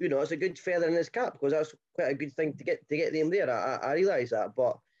 it's a good feather in his cap, because that's quite a good thing to get them there. I realise that,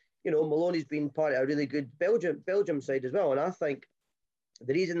 but Maloney's been part of a really good Belgium side as well, and I think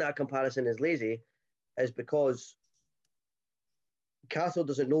the reason that comparison is lazy is because Cathro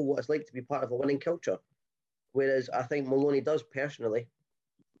doesn't know what it's like to be part of a winning culture, whereas I think Maloney does personally.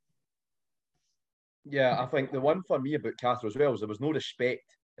 Yeah, I think the one for me about Cathro as well is there was no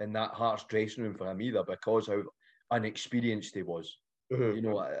respect in that Hearts dressing room for him either, because how unexperienced he was.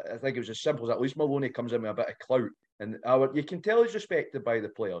 Mm-hmm. I think it was as simple as at least Maloney comes in with a bit of clout, and you can tell he's respected by the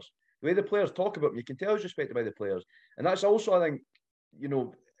players. The way the players talk about him, you can tell he's respected by the players, and that's also, I think,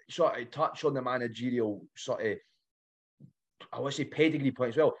 sort of touch on the managerial sort of, I would say, pedigree point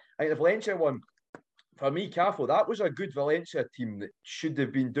as well. I think the Valencia one, for me, Cathro, that was a good Valencia team that should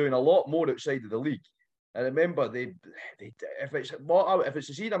have been doing a lot more outside of the league. And remember, if it's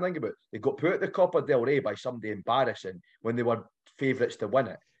the season I'm thinking about, they got put at the Copa del Rey by somebody embarrassing when they were favourites to win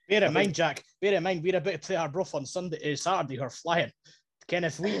it. Bear in mind, Jack. Bear in mind, we're about to play Arbroath on Saturday. We're flying. Ken,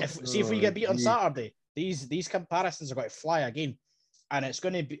 if we get beat on Saturday, these comparisons are going to fly again, and it's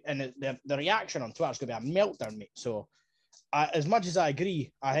going to be, and the reaction on Twitter is going to be a meltdown, mate. So, as much as I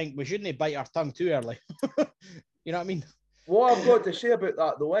agree, I think we shouldn't bite our tongue too early. You know what I mean? What I've got to say about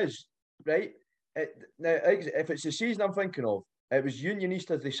that though is, right, now if it's the season I'm thinking of, it was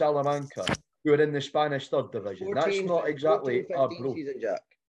Unionistas de Salamanca who are in the Spanish third division. That's not exactly Arbroath. Season, Jack.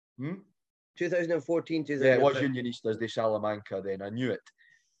 2014, 2015. Yeah, it was Unionistas de Salamanca then. I knew it.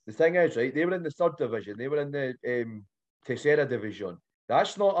 The thing is, right, they were in the third division. They were in the Tercera division.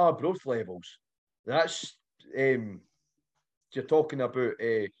 That's not Arbroath levels. That's you're talking about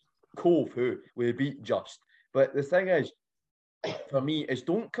Cove, who we beat just. But the thing is, for me, is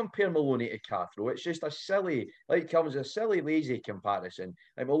don't compare Maloney to Cathro. It's just a silly, like Calvin's a silly, lazy comparison.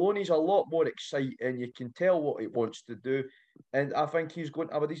 And Maloney's a lot more exciting. You can tell what he wants to do. And I think he's going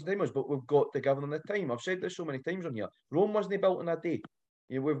to have a decent time, but we've got to give him the time. I've said this so many times on here. Rome wasn't built in a day.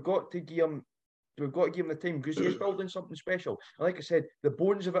 We've got to give him the time, because he is building something special. And like I said, the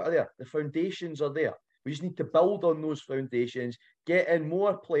bones of it are there. The foundations are there. We just need to build on those foundations, get in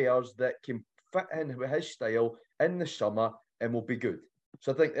more players that can fit in with his style in the summer, and we'll be good.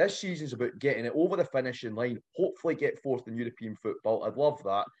 So I think this season's about getting it over the finishing line, hopefully get 4th in European football. I'd love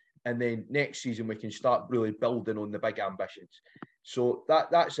that. And then next season we can start really building on the big ambitions. So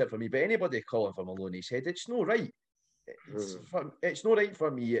that's it for me. But anybody calling for Maloney's head, it's not right. It's not right for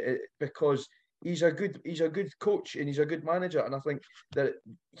me because he's a good coach and he's a good manager, and I think that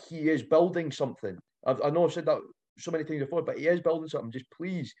he is building something. I know I've said that so many times before, but he is building something. Just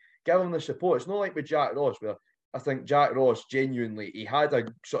please give him the support. It's not like with Jack Ross, where I think Jack Ross genuinely he had a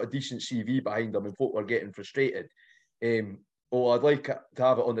sort of decent CV behind him, and folk were getting frustrated. I'd like to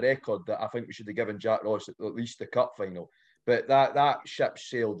have it on the record that I think we should have given Jack Ross at least the cup final. But that ship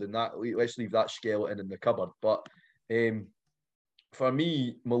sailed, and let's leave that skeleton in the cupboard. But for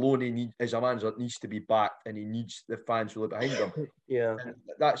me, Maloney as a manager needs to be backed, and he needs the fans really behind him. Yeah, and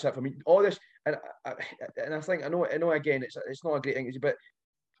that's it for me. All this, and I think I know again, it's not a great thing, but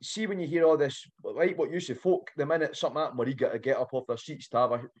see when you hear all this, like what you say, folk, the minute something happened where he got to get up off their seats to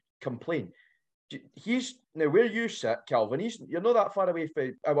have a complaint. He's now where you sit, Calvin. You're not that far away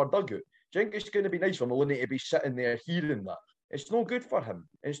from our dugout. Do you think it's going to be nice for Maloney to be sitting there hearing that? It's no good for him.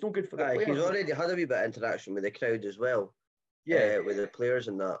 It's no good for the players. He's already had a wee bit of interaction with the crowd as well. Yeah, with the players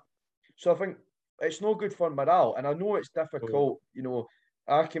and that. So I think it's no good for morale. And I know it's difficult. You know,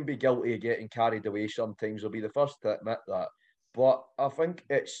 I can be guilty of getting carried away sometimes. I'll be the first to admit that. But I think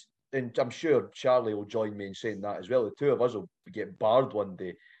it's, and I'm sure Charlie will join me in saying that as well. The two of us will get barred one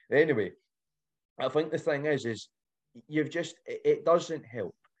day. Anyway, I think the thing is you've just, it doesn't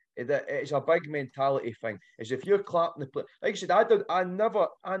help. It's a big mentality thing. Is if you're clapping the play, like I said, I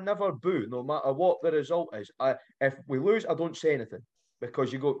never boo, no matter what the result is. If we lose, I don't say anything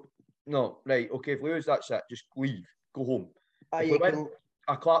because you go, no, right, okay, if we lose, that's it. Just leave, go home. If we win,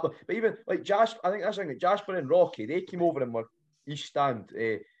 I clap them. But even like Jasper, I think that's the thing. Jasper and Rocky, they came over and were East Stand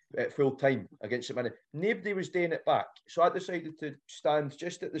at full time against the minute. Nobody was doing it back, so I decided to stand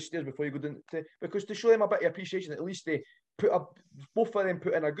just at the stairs before you go down because to show them a bit of appreciation. At least they both of them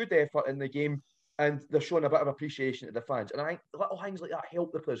put in a good effort in the game, and they're showing a bit of appreciation to the fans. And I think little things like that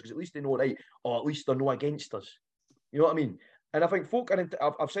help the players because at least they know, right, or at least they're no against us. You know what I mean? And I think folk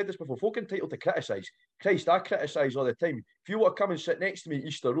are, I've said this before, folk are entitled to criticise. Christ, I criticise all the time. If you want to come and sit next to me at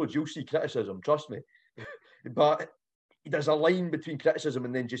Easter Road, you'll see criticism, trust me. But there's a line between criticism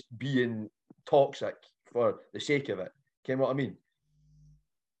and then just being toxic for the sake of it. You know what I mean?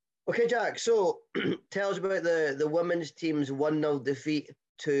 Okay, Jack, so tell us about the women's team's 1-0 defeat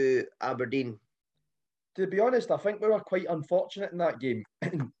to Aberdeen. To be honest, I think we were quite unfortunate in that game.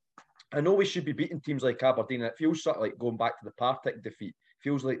 I know we should be beating teams like Aberdeen, and it feels sort of like going back to the Partick defeat.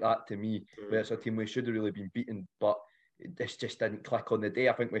 Feels like that to me, where it's a team we should have really been beaten, but this just didn't click on the day.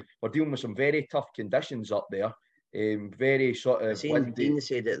 I think we're dealing with some very tough conditions up there. Very sort of windy. Dean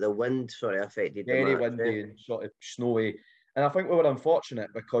said that the wind affected the match. Very windy and sort of snowy. And I think we were unfortunate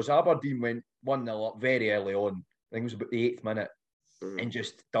because Aberdeen went 1-0 up very early on. I think it was about the 8th minute and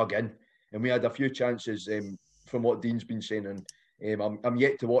just dug in. And we had a few chances from what Dean's been saying. And I'm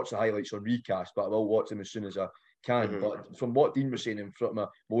yet to watch the highlights on recast, but I will watch them as soon as I can. But from what Dean was saying and from my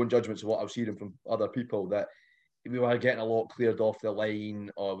own judgments of what I was hearing from other people, that we were getting a lot cleared off the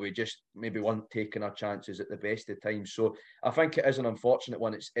line, or we just maybe weren't taking our chances at the best of times. So I think it is an unfortunate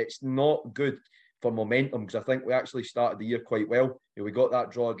one. It's not good for momentum because I think we actually started the year quite well. We got that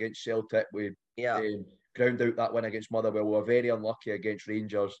draw against Celtic. We ground out that win against Motherwell. We were very unlucky against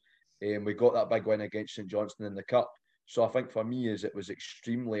Rangers. We got that big win against St Johnstone in the Cup. So I think for me, it was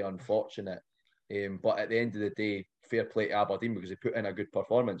extremely unfortunate. But at the end of the day, fair play to Aberdeen because they put in a good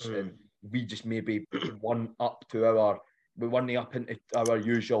performance. And we just maybe weren't up into our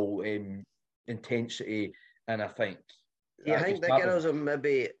usual intensity. And I think do you think the girls have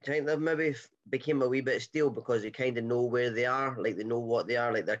maybe became a wee bit stale because they kind of know where they are, like they know what they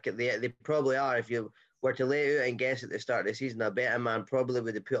are, like they probably are. If you were to lay out and guess at the start of the season, a better man probably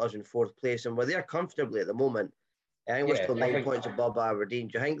would have put us in 4th place, and we're there comfortably at the moment. I think we're still 9 points above Aberdeen.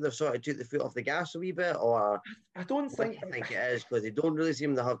 Do you think they've sort of took the foot off the gas a wee bit, or I don't think it is because they don't really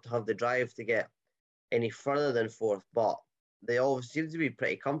seem to have the drive to get any further than 4th, but they all seem to be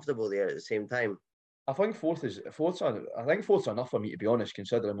pretty comfortable there at the same time. I think fourth's enough for me, to be honest,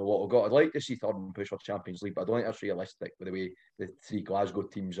 considering what we've got. I'd like to see 3rd and push for Champions League, but I don't think that's realistic with the way the 3 Glasgow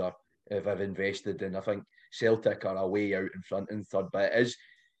teams have invested in. I think Celtic are a way out in front in 3rd, but it is,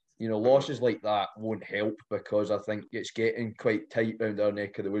 losses like that won't help because I think it's getting quite tight round our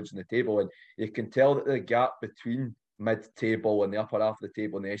neck of the woods in the table, and you can tell that the gap between mid-table and the upper half of the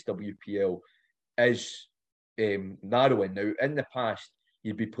table in the SWPL is narrowing. Now, in the past,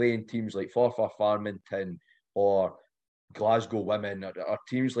 you'd be playing teams like Forfar Farmington or Glasgow Women or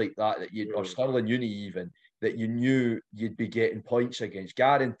teams like that or Stirling Uni even, that you knew you'd be getting points against,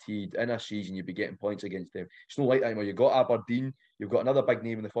 guaranteed in a season you'd be getting points against them. It's not like that anymore. You've got Aberdeen, you've got another big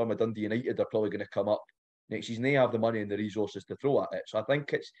name in the form of Dundee United. They're probably going to come up next season. They have the money and the resources to throw at it. So I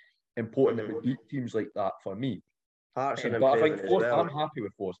think it's important that we beat teams like that for me. Hearts are But I improving think as fourth, well. I'm happy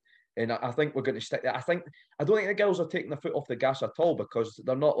with fourth. And I think we're going to stick there. I don't think the girls are taking their foot off the gas at all, because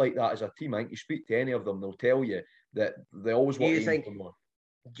they're not like that as a team. I think you speak to any of them, they'll tell you that they always want to aim for more.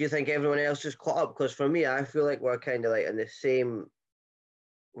 Do you think everyone else is caught up? Because for me, I feel like we're kind of like in the same.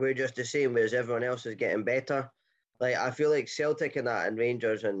 We're just the same, whereas everyone else is getting better. Like I feel like Celtic and that, and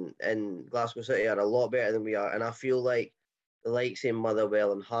Rangers and Glasgow City are a lot better than we are, and I feel like the likes in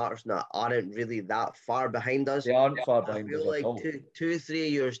Motherwell and Hearts and that aren't really that far behind us. They aren't far I behind us feel at like all. 3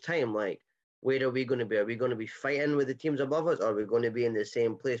 years time, like where are we going to be? Are we going to be fighting with the teams above us, or are we going to be in the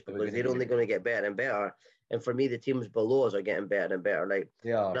same place? Because they're only going to get better and better. And for me, the teams below us are getting better and better. Like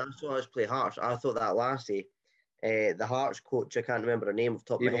when I saw us play Hearts, I thought that lassie, the Hearts coach, I can't remember her name off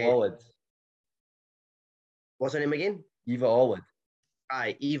the top of my head. What's her name again? Eva Ollid.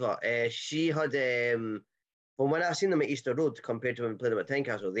 Aye, Eva. She had from when I seen them at Easter Road compared to when we played them at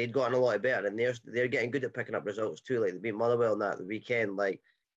Tynecastle, they'd gotten a lot better, and they're getting good at picking up results too. Like they beat Motherwell and that the weekend. Like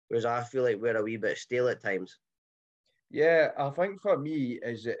whereas I feel like we're a wee bit stale at times. Yeah, I think for me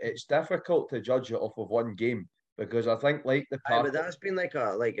is it's difficult to judge it off of one game, because I think like the Aye, but Partick, that's been like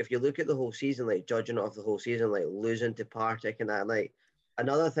if you look at the whole season, like judging it off the whole season, like losing to Partick and that. Like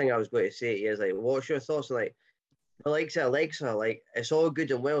another thing I was going to say is like, what's your thoughts on like the likes of Alexa? Like it's all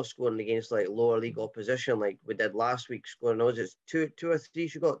good and well scoring against like lower league opposition, like we did last week. Scoring those, it's two or three.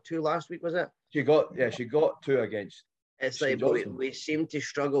 She got two last week, was it? she got two against It's St. like, but Johnstone. we seem to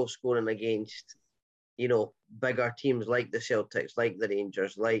struggle scoring against, bigger teams like the Celtics, like the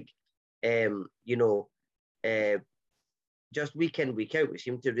Rangers, like, uh, just week in, week out, we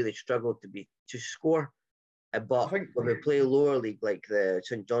seem to really struggle to score. I But think when we play lower league, like the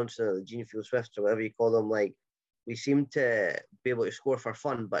St. Johnstone or the Genefield Swifts or whatever you call them, like we seem to be able to score for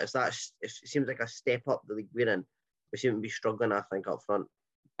fun. But it seems like a step up the league we're in. We seem to be struggling, I think, up front.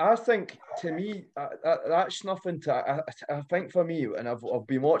 I think to me that's nothing to. I think for me, and I've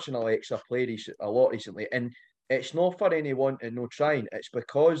been watching Alexa play a lot recently, and it's not for anyone and no trying. It's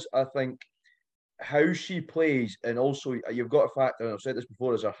because I think how she plays, and also you've got to factor, and I've said this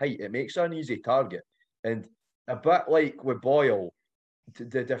before, is her height. It makes her an easy target, and a bit like with Boyle,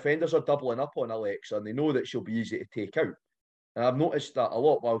 the defenders are doubling up on Alexa, and they know that she'll be easy to take out. And I've noticed that a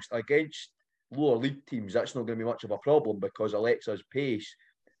lot. Whilst against lower league teams, that's not going to be much of a problem because Alexa's pace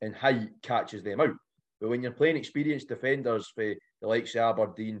and height catches them out. But when you're playing experienced defenders for the likes of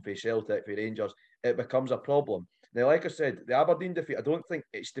Aberdeen, for Celtic, for Rangers, it becomes a problem. Now, like I said, the Aberdeen defeat, I don't think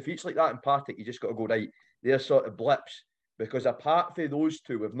it's defeats like that in Partick. You just got to go right. They're sort of blips, because apart from those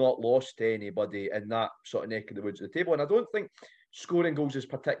two, we've not lost to anybody in that sort of neck of the woods of the table. And I don't think scoring goals is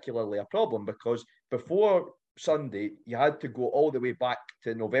particularly a problem, because before Sunday, you had to go all the way back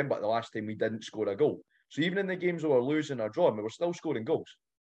to November, the last time we didn't score a goal. So even in the games we were losing or drawing, we were still scoring goals.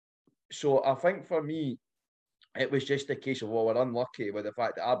 So I think for me, it was just a case of, well, we're unlucky with the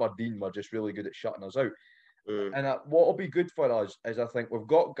fact that Aberdeen were just really good at shutting us out. And what will be good for us is, I think we've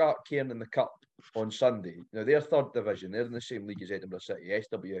got Cairn in the Cup on Sunday. Now, they're third division. They're in the same league as Edinburgh City,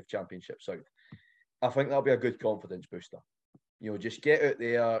 SWF Championship South. I think that'll be a good confidence booster. Just get out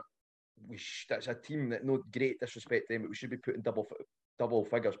there. That's a team that, no great disrespect to them, but we should be putting double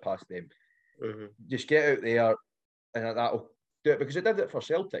figures past them. Mm-hmm. Just get out there, and that'll do it, because it did it for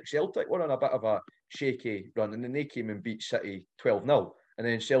Celtic. Celtic were on a bit of a shaky run, and then they came and beat City 12-0, and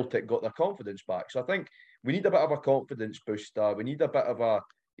then Celtic got their confidence back. So I think we need a bit of a confidence booster. We need a bit of a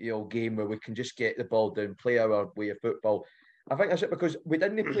game where we can just get the ball down, play our way of football. I think that's it, because we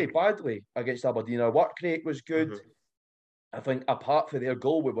didn't play badly against Aberdeen. Our work rate was good. Mm-hmm. I think apart from their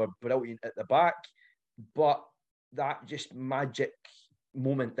goal, we were brilliant at the back, but that just magic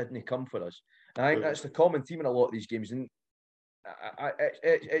moment didn't come for us. And I think that's the common theme in a lot of these games. And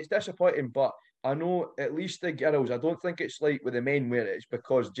it's disappointing, but I know at least the girls, I don't think it's like with the men where it's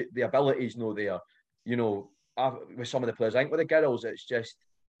because the ability's no there. With some of the players, I think with the girls, it's just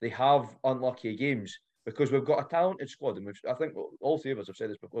they have unlucky games because we've got a talented squad. And I think all three of us have said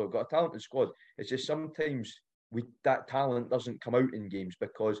this before, we've got a talented squad. It's just sometimes that talent doesn't come out in games,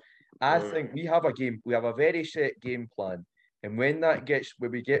 because I think we have a very set game plan. And when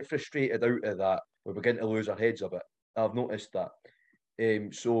we get frustrated out of that, we begin to lose our heads a bit. I've noticed that.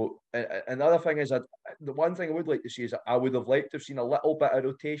 So another thing is, the one thing I would like to see is that I would have liked to have seen a little bit of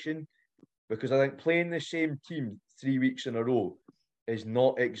rotation, because I think playing the same team 3 weeks in a row is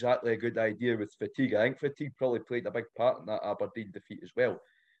not exactly a good idea with fatigue. I think fatigue probably played a big part in that Aberdeen defeat as well,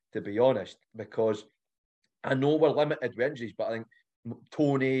 to be honest, because I know we're limited with injuries, but I think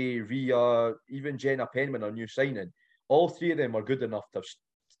Tony, Ria, even Jenna Penman, our new signing, all three of them are good enough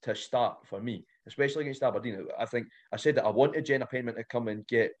to start for me, especially against Aberdeen. I think I said that I wanted Jenna Penman to come and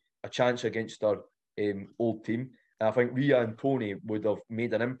get a chance against our old team. And I think Ria and Tony would have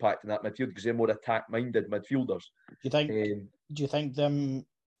made an impact in that midfield because they're more attack-minded midfielders. Do you think them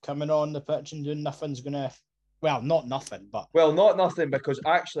coming on the pitch and doing nothing's gonna? Well, not nothing, but not nothing, because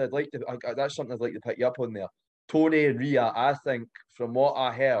actually I'd like to. That's something I'd like to pick you up on there. Tony and Ria, I think, from what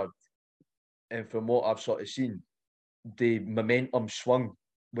I heard and from what I've sort of seen, the momentum swung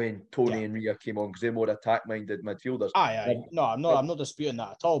when Tony and Ria came on because they're more attack-minded midfielders. Aye. No, I'm not disputing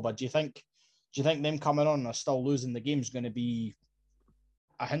that at all. But do you think them coming on and still losing the game is going to be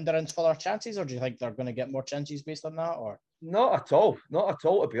a hindrance for their chances, or do you think they're going to get more chances based on that? Or not at all,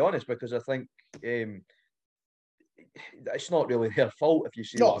 to be honest, because I think it's not really their fault if you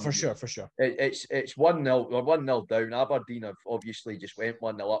see. No, for sure. It's 1-0 or 1-0 down. Aberdeen have obviously just went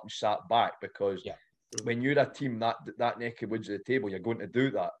 1-0 up and sat back because when you're a team that neck of woods of the table, you're going to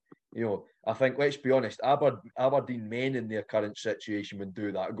do that. You know, I think, let's be honest, Aberdeen men in their current situation would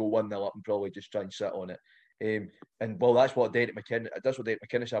do that, go 1-0 up and probably just try and sit on it. And well, that's what Derek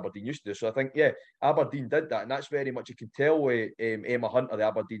McInnes Aberdeen used to do. So I think, Aberdeen did that, and that's very much, you can tell with Emma Hunter, the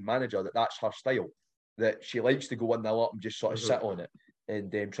Aberdeen manager, that's her style, that she likes to go 1-0 up and just sort of sit on it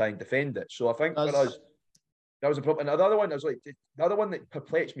and try and defend it. So I think for us, that was a problem. And the other one that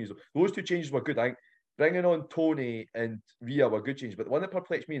perplexed me is those two changes were good. I think bringing on Tony and Ria were good changes, but the one that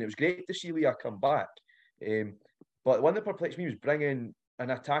perplexed me, and it was great to see Ria come back, but the one that perplexed me was bringing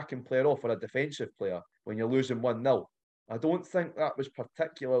an attacking player off for a defensive player when you're losing 1-0. I don't think that was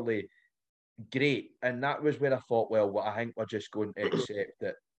particularly great, and that was where I thought, well, I think we're just going to accept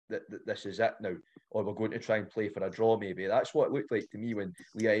that this is it now, or we're going to try and play for a draw maybe. That's what it looked like to me when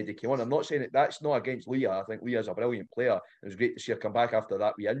Leah Eddy came on. I'm not saying that's not against Leah. I think Leah's a brilliant player. It was great to see her come back after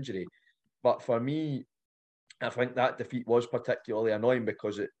that wee injury. But for me, I think that defeat was particularly annoying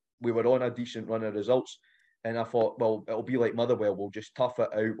because we were on a decent run of results, and I thought, well, it'll be like Motherwell. We'll just tough it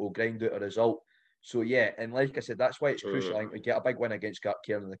out. We'll grind out a result. So and like I said, that's why it's crucial. I think we get a big win against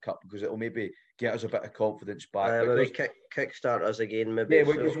Gartcairn in the cup because it'll maybe get us a bit of confidence back. Maybe kickstart us again. Maybe. Yeah,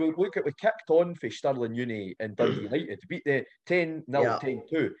 because we kicked on for Stirling Uni and Dundee United to beat the 10-0,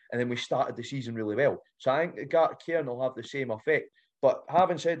 10-2, and then we started the season really well. So I think Gartcairn will have the same effect. But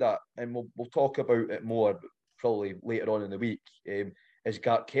having said that, and we'll talk about it more probably later on in the week, is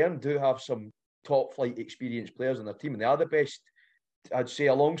Gartcairn do have some top flight experienced players in their team, and they are the best. I'd say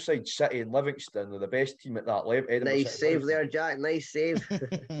alongside City and Livingston, they're the best team at that level. Nice save there, Jack. Nice save.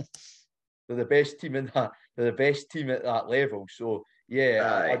 They're the best team in that. They're the best team at that level. So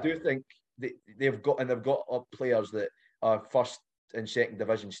I do think they've got players that are first and second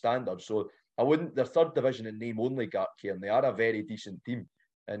division standards. So I wouldn't. They're third division in name only, Gartcairn. They are a very decent team,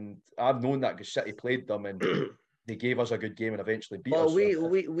 and I've known that because City played them and they gave us a good game and eventually beat us. Well,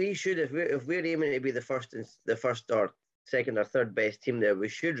 we should, if we're aiming to be the first or second or third best team there, we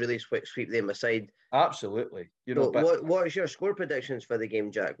should really sweep them aside. Absolutely. What is your score predictions for the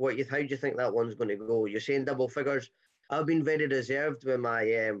game, Jack? How do you think that one's going to go? You're saying double figures. I've been very reserved with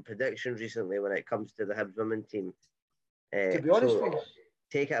my predictions recently when it comes to the Hibs women team. To be honest,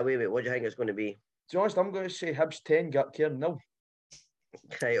 take it away, mate. What do you think it's going to be? To be honest, I'm going to say Hibs 10, Gartcairn 0.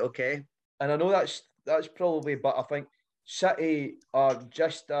 Right, okay. And I know that's probably, but I think City are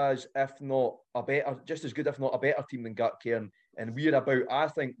just as good, if not a better team than Gartcairn, and I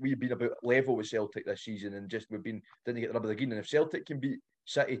think we've been about level with Celtic this season, and didn't get the rub of the green. And if Celtic can beat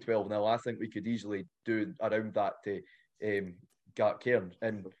City 12-0, I think we could easily do around that to Gartcairn.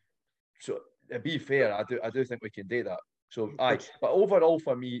 And so, to be fair, I do think we can do that. So, but overall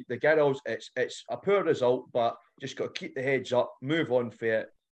for me, the girls, it's a poor result, but just got to keep the heads up, move on for it.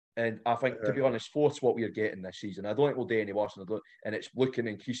 And I think, to be honest, fourth's what we're getting this season. I don't think we'll do any worse, and it's looking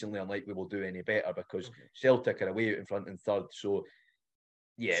increasingly unlikely we'll do any better because Celtic are away out in front in third. So,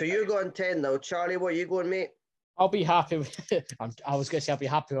 yeah. So you're going 10 now. Charlie, what are you going, mate? I'll be happy with I was going to say I'll be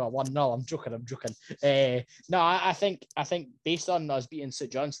happy with 1-0. I'm joking. No, I think based on us beating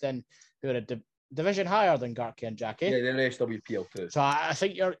St Johnstone, who are a division higher than Gartcairn, Jackie. Yeah, they're SWPL too. So I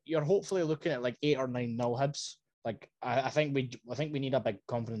think you're hopefully looking at like 8 or 9-0 Hibs. Like I think we need a big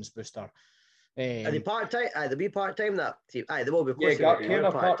confidence booster. Are they part-time? They'll be part-time, that team. They will be.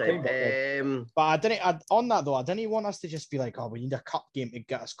 Part-time. But I didn't want us to just be like, oh, we need a cup game to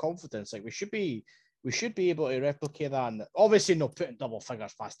get us confidence. Like we should be able to replicate that. And obviously not putting double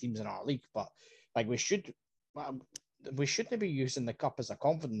figures past teams in our league, but like we shouldn't be using the cup as a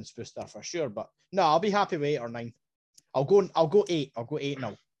confidence booster for sure. But no, I'll be happy with 8 or 9. I'll go 8. I'll go 8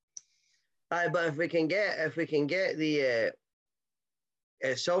 now. But if we can get the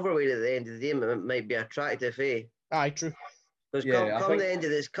silverware at the end of the game, it might be attractive, eh? True. Because come the end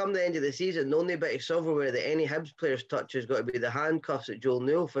of the season, the only bit of silverware that any Hibs players touch has got to be the handcuffs that Joel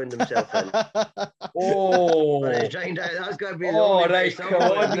Newell found himself in. But it's right now, that's got to be the only bit of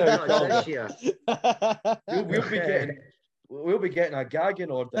silverware we touch this year. We'll be getting a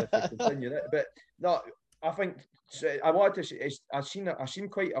gagging order if we continue that. But no, I think I wanted to say I've seen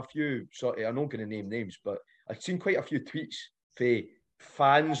quite a few. Sorry, I'm not going to name names, but I've seen quite a few tweets from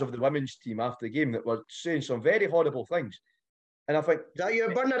fans of the women's team after the game that were saying some very horrible things. And I think, is that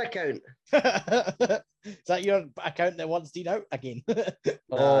your burner account? Is that your account that wants Dean out again?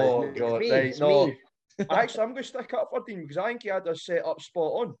 Oh God, right? No, me. actually, I'm going to stick up for Dean because I think he had a set up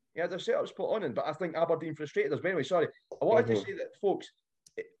spot on. But I think Aberdeen frustrated us. But anyway, sorry. I wanted to say that, folks,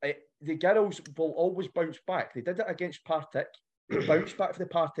 the girls will always bounce back. They did it against Partick. They bounced back for the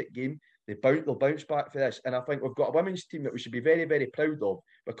Partick game. They'll bounce back for this. And I think we've got a women's team that we should be very, very proud of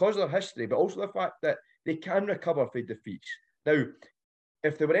because of their history, but also the fact that they can recover from defeats. Now,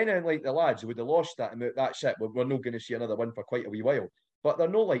 if they were anything like the lads, they would have lost that and that's it. We're not going to see another win for quite a wee while. But they're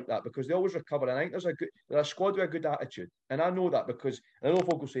not like that because they always recover. And I think they're a squad with a good attitude. And I know that because I know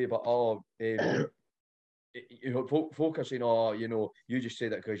folk will say, but folk are saying, you just say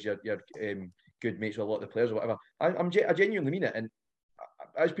that because you're good mates with a lot of the players or whatever. I genuinely mean it. And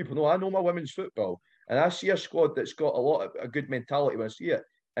as people know, I know my women's football. And I see a squad that's got a lot of a good mentality when I see it.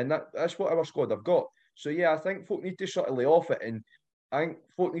 And that's what our squad have got. So, yeah, I think folk need to sort of lay off it. And I think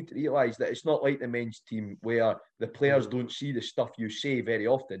folk need to realise that it's not like the men's team where the players don't see the stuff you say very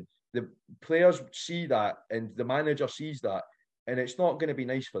often. The players see that and the manager sees that. And it's not going to be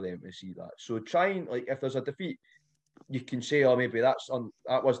nice for them to see that. So try and, if there's a defeat, you can say, oh, maybe that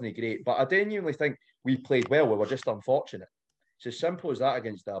wasn't great. But I genuinely think we played well. We were just unfortunate. It's as simple as that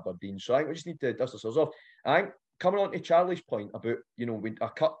against Aberdeen. So I think we just need to dust ourselves off. I think coming on to Charlie's point about, a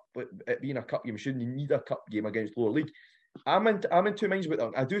cup, it being a cup game, shouldn't you need a cup game against lower league? I'm in two minds about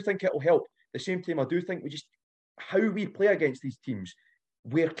that. I do think it'll help. At the same time, I do think how we play against these teams,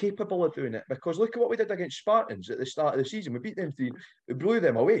 we're capable of doing it. Because look at what we did against Spartans at the start of the season. We beat them 3, we blew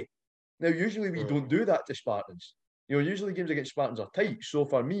them away. Now, usually we don't do that to Spartans. Usually games against Spartans are tight. So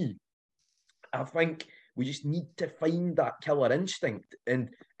for me, I think we just need to find that killer instinct, and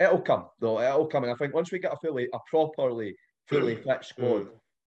it'll come, though. It'll come, and I think once we get a properly fully fit squad,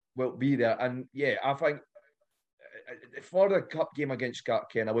 we'll be there. And yeah, I think for the cup game against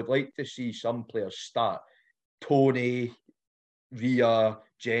Gatken, I would like to see some players start. Tony, Ria,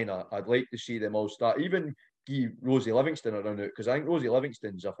 Jenna. I'd like to see them all start. Even Rosie Livingston around it, because I think Rosie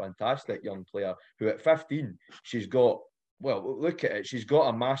Livingston's a fantastic young player who at 15, she's got, look at it, she's got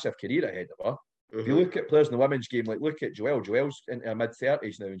a massive career ahead of her. If you look at players in the women's game, look at Joelle. Joelle's in her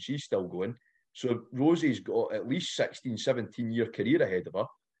mid-30s now and she's still going. So Rosie's got at least 16, 17-year career ahead of her.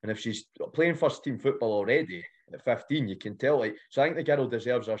 And if she's playing first-team football already at 15, you can tell. So I think the girl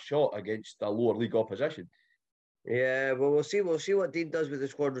deserves a shot against a lower league opposition. Yeah, well, we'll see what Dean does with the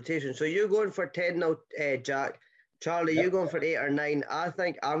squad rotation. So you're going for 10 now, Jack. Charlie, you're going for 8 or 9. I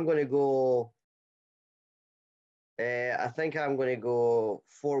think I'm going to go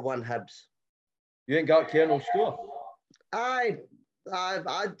 4-1 Hibs. You ain't got care no score. I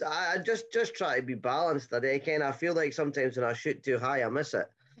just try to be balanced today, Ken. I feel like sometimes when I shoot too high, I miss it.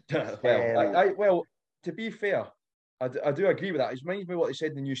 Well, to be fair, I do agree with that. It reminds me of what they said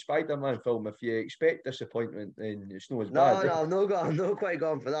in the new Spider-Man film. If you expect disappointment, then it's not as bad. No, I'm not quite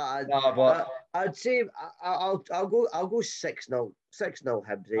going for that. I'd say I'll go 6-0. 6-0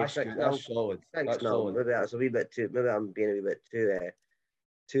 Hibs. That's solid. 6-0. Maybe that's a wee bit too. Maybe I'm being a wee bit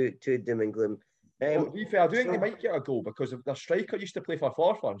too doom and gloom. To be fair, I do think they might get a goal because their striker used to play for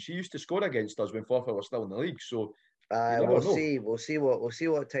Forfar and she used to score against us when Forfar was still in the league. So we'll see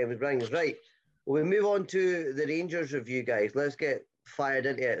what time brings. Right. Well, we move on to the Rangers review, guys. Let's get fired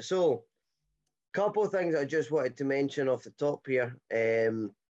into it. So, couple of things I just wanted to mention off the top here.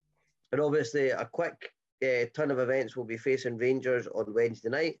 And obviously, a quick ton of events will be facing Rangers on Wednesday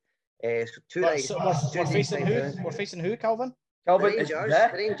night. We're facing who? We're facing who, Calvin? Calvin,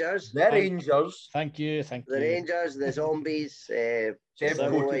 the Rangers. The Rangers. Thank you. The Rangers, the Zombies.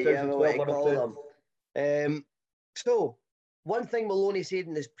 Whatever way you call them. So, one thing Maloney said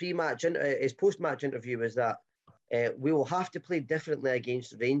in his his post-match interview was that we will have to play differently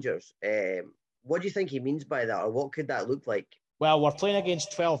against the Rangers. What do you think he means by that, or what could that look like? Well, we're playing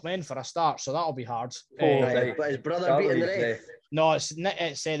against 12 men for a start, so that'll be hard. But his brother beating the ref. No, it's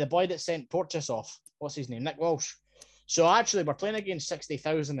the boy that sent Porteous off. What's his name? Nick Walsh. So actually, we're playing against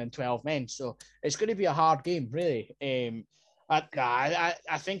 60,000 and 12 men, so it's going to be a hard game, really. I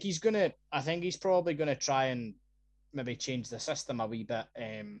think he's gonna. I think he's probably going to try and maybe change the system a wee bit.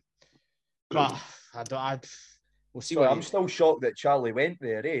 But we'll see. So I'm still shocked that Charlie went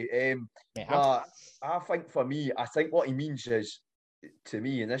there, eh? Yeah, I think for me, I think what he means is, to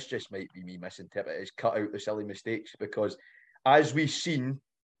me, and this just might be me misinterpreting, is cut out the silly mistakes, because as we've seen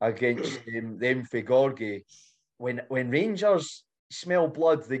against them for Gorgie, when Rangers smell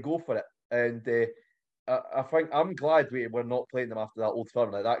blood, they go for it. And I think I'm glad we're not playing them after that Old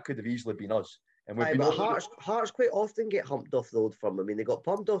Firm. Like, that could have easily been us. And we've been Hearts quite often get humped off the Old Firm. I mean, they got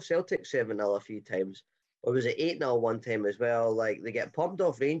pumped off Celtic 7-0 a few times. Or was it 8-0 one time as well? Like, they get pumped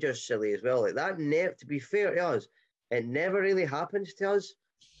off Rangers silly as well. Like, that, to be fair to us, it never really happens to us.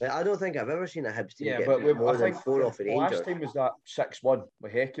 Like, I don't think I've ever seen a Hibs team get more than 4 off a Rangers. Last time was that 6-1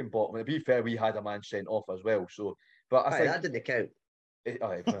 with Heckenbottom. To be fair, we had a man sent off as well. So, but I think that didn't count.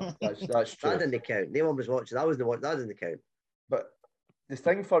 Well, that's true. That didn't count. No one was watching. That didn't count. But the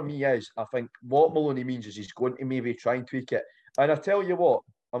thing for me is, I think what Maloney means is he's going to maybe try and tweak it. And I tell you what,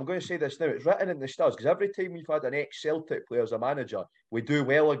 I'm going to say this now, it's written in the stars, because every time we've had an ex-Celtic player as a manager, we do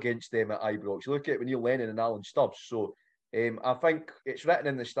well against them at Ibrox. You look at Neil Lennon and Alan Stubbs. So I think it's written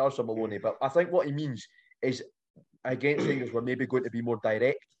in the stars for Maloney. But I think what he means is against Rangers, we're maybe going to be more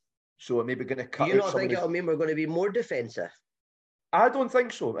direct. So we're maybe going to cut. Do you not think it'll mean we're going to be more defensive? I don't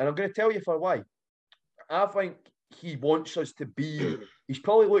think so. And I'm going to tell you for why. I think he wants us to be... He's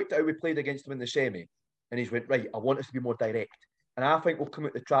probably looked at how we played against him in the semi, and he's went, right, I want us to be more direct. And I think we'll come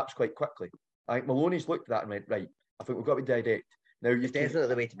out the traps quite quickly. I think Maloney's looked at that and went, right, I think we've got to be direct. Now, it's definitely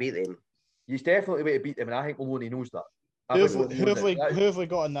the way to beat them. He's definitely the way to beat them, and I think Maloney knows that. Who have we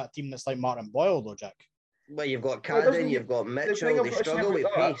got in that team that's like Martin Boyle, though, Jack? Well, you've got Cadden, you've got Mitchell. They struggle with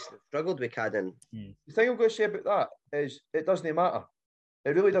pace. They've struggled with Cadden. The thing I'm going to say about that is it doesn't matter.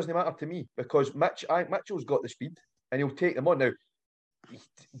 It really doesn't matter to me, because I think Mitchell's got the speed and he'll take them on. Now,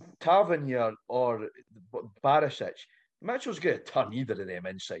 Tavernier or Barisic, Mitchell's going to turn either of them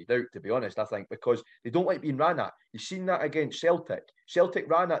inside out, to be honest, I think, because they don't like being ran at. You've seen that against Celtic. Celtic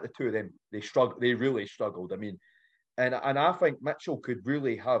ran at the two of them. They really struggled. I mean, and I think Mitchell could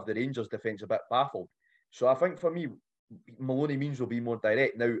really have the Rangers defence a bit baffled. So I think for me, Maloney means will be more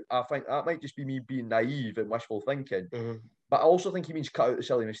direct. Now, I think that might just be me being naive and wishful thinking. Mm-hmm. But I also think he means cut out the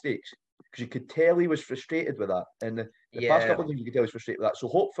silly mistakes, because you could tell he was frustrated with that. And the past couple of games, you could tell he was frustrated with that. So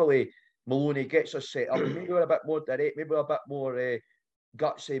hopefully Maloney gets us set up. Maybe we're a bit more direct, maybe we're a bit more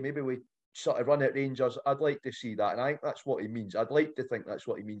gutsy, maybe we sort of run at Rangers. I'd like to see that. And I think that's what he means. I'd like to think that's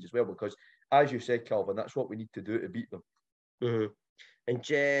what he means as well, because as you said, Calvin, that's what we need to do to beat them. Mm-hmm.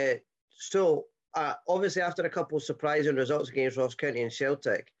 And so obviously after a couple of surprising results against Ross County and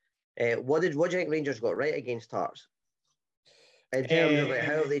Celtic, what do you think Rangers got right against Hearts? In terms of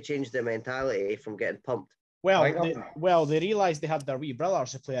how have they changed their mentality from getting pumped? Well, they realised they had their wee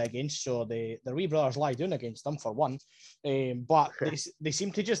brothers to play against, so their wee brothers lie down against them for one. But they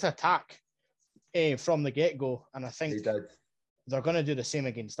seem to just attack from the get-go, and I think they're going to do the same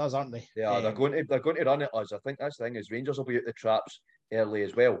against us, aren't they? Yeah, they're going to run at us. I think that's the thing, is Rangers will be at the traps early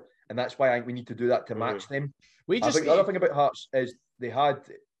as well, and that's why I think we need to do that to match them. I think the other thing about Hearts is they had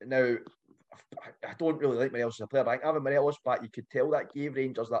now. I don't really like Morelos as a player, but I think having Morelos back, you could tell that gave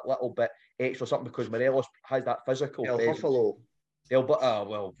Rangers that little bit extra something, because Morelos has that physical. Huffalo.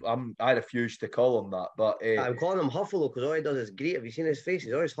 I refuse to call him that, but I'm calling him Huffalo because all he does is great. Have you seen his face?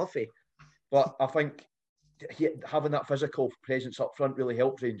 He's always huffy. But I think having that physical presence up front really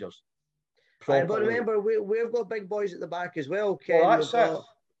helps Rangers. But remember, we've got big boys at the back as well, Ken. Well, that's it.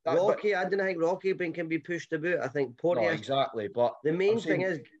 Rocky, I didn't think Rocky can be pushed about. I think Porteous. No, exactly. But the main thing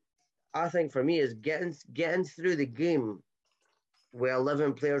is, I think for me, is getting through the game with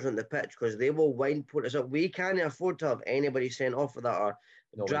 11 players on the pitch, because they will wind Porteous up. We can't afford to have anybody sent off for that or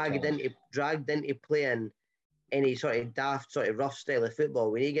dragged into playing any sort of daft, sort of rough style of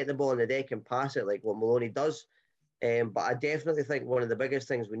football. We need to get the ball on the deck and pass it like what Maloney does. But I definitely think one of the biggest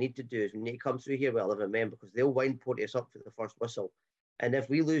things we need to do is we need to come through here with 11 men, because they'll wind Porteous up for the first whistle. And if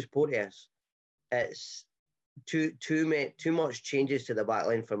we lose Porteous, it's too much changes to the back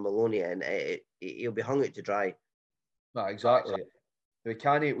line for Maloney, and he'll be hung out to dry. No, exactly.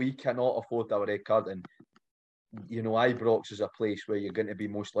 We cannot afford our red card, and Ibrox is a place where you're going to be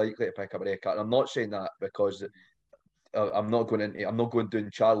most likely to pick up a red card. I'm not saying that because I'm not going down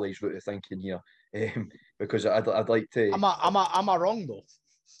Charlie's route of thinking here, because I'd like to. Am I wrong though?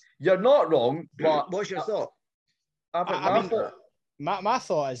 You're not wrong, but what's your thought? My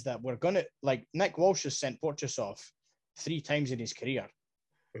thought is that we're going to, like, Nick Walsh has sent Porteous off 3 times in his career.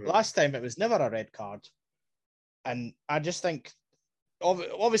 Mm-hmm. Last time it was never a red card. And I just think,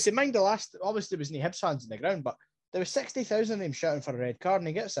 obviously, obviously there was no Hibs fans in the ground, but there was 60,000 of them shouting for a red card and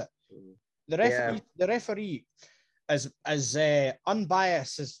he gets it. Mm-hmm. The referee, as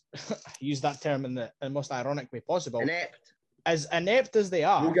unbiased as use that term in the most ironic way possible. Inept. As inept as they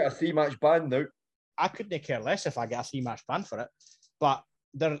are, You'll get a 3-match ban now. I couldn't care less if I get a 3-match ban for it. But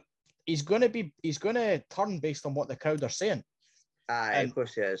he's going to turn based on what the crowd are saying. Aye, of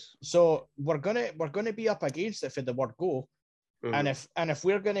course he is. So we're gonna be up against it for the word go. Mm-hmm. And if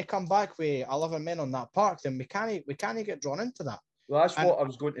we're gonna come back with 11 men on that park, then we can't get drawn into that. Well, that's what I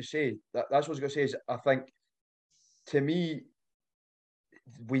was going to say. That's what I was going to say is I think, to me,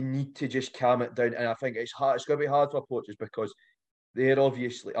 we need to just calm it down. And I think it's hard. It's going to be hard for coaches because they're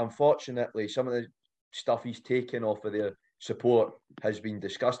obviously, unfortunately, some of the stuff he's taken off of their support has been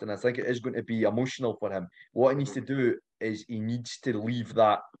discussed. And I think it is going to be emotional for him. What he needs to do is he needs to leave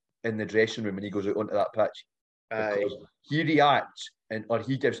that in the dressing room when he goes out onto that pitch. Because he reacts or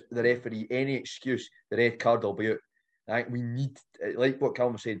he gives the referee any excuse, the red card will be out. I think we need, like what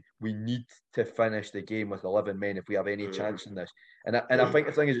Calum was saying, we need to finish the game with 11 men if we have any chance in this. And I think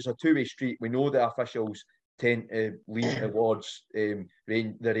the thing is, it's a two-way street. We know the officials tend to lean towards the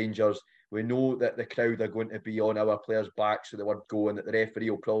Rangers. We know that the crowd are going to be on our players' backs, so the word go, and that the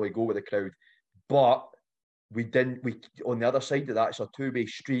referee will probably go with the crowd. But we on the other side of that, it's a two-way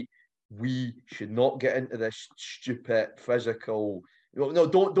street. We should not get into this stupid physical. No,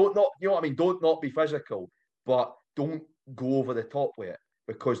 don't not. You know what I mean? Don't not be physical, but don't go over the top with it,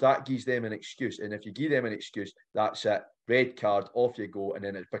 because that gives them an excuse. And if you give them an excuse, that's it. Red card, off you go, and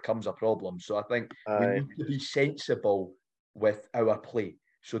then it becomes a problem. So I think we need to be sensible with our play.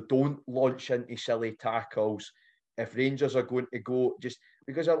 So don't launch into silly tackles. If Rangers are going to go, just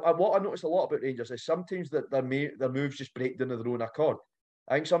because what I noticed a lot about Rangers is sometimes that their moves just break down of their own accord.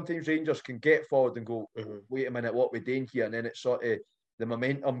 I think sometimes Rangers can get forward and go, wait a minute, what we're doing here? And then it's sort of, the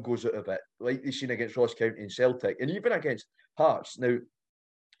momentum goes out a bit, like they've seen against Ross County and Celtic, and even against Hearts. Now,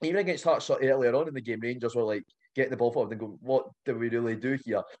 even against Hearts sort of earlier on in the game, Rangers were like, get the ball forward and go, what do we really do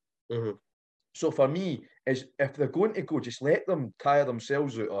here? So for me, is if they're going to go, just let them tire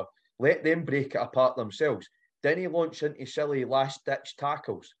themselves out or let them break it apart themselves. Then he launch into silly last-ditch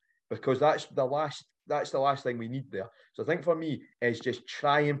tackles, because that's the last thing we need there. So I think for me is just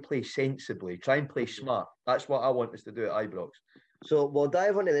try and play sensibly, try and play smart. That's what I want us to do at Ibrox. So we'll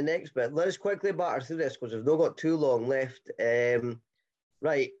dive into the next bit. Let's quickly batter through this because we've not got too long left.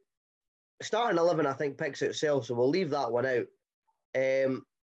 Right. Starting 11, I think, picks itself, so we'll leave that one out.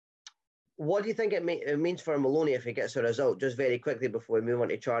 What do you think it means for Maloney if he gets a result? Just very quickly before we move on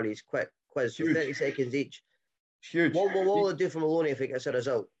to Charlie's quick quiz. So 30 seconds each. It's huge. What will it do for Maloney if he gets a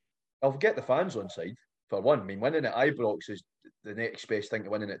result? I'll get the fans on side, for one. I mean, winning at Ibrox is the next best thing to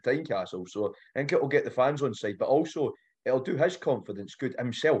winning at Tynecastle. So I think it'll get the fans on side, but also it'll do his confidence good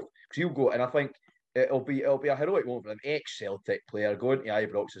himself, because he'll go, and I think it'll be a heroic moment for an ex-Celtic player going to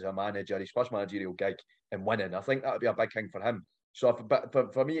Ibrox as a manager, his first managerial gig, and winning. I think that would be a big thing for him. So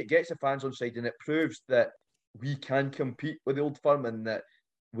for me, it gets the fans on side, and it proves that we can compete with the Old Firm and that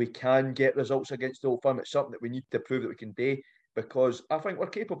we can get results against the Old Firm. It's something that we need to prove that we can do, because I think we're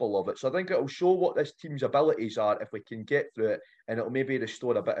capable of it. So I think it'll show what this team's abilities are if we can get through it, and it'll maybe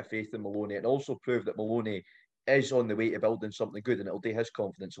restore a bit of faith in Maloney, and also prove that Maloney is on the way to building something good, and it'll do his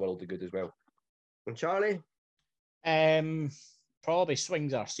confidence a world of good as well. And Charlie? Probably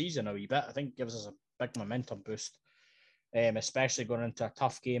swings our season a wee bit. I think gives us a big momentum boost, especially going into a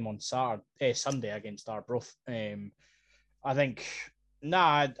tough game on Sunday against Arbroath. I think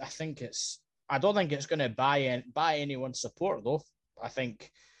I don't think it's going to buy anyone's support though. I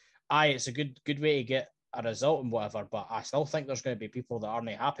think it's a good way to get a result and whatever, but I still think there's going to be people that aren't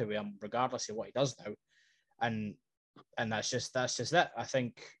happy with him regardless of what he does now. And that's just it. I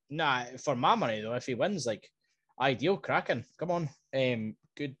think for my money though, if he wins, like, ideal, cracking. Come on,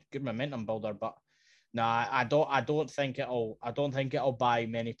 good momentum builder. But I don't think it'll buy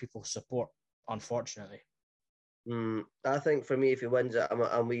many people's support, unfortunately. I think for me, if he wins it,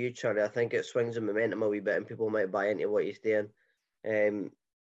 I'm with you, Charlie. I think it swings the momentum a wee bit, and people might buy into what he's doing.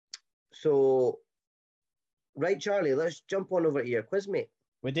 So, right, Charlie, let's jump on over to your quiz, mate.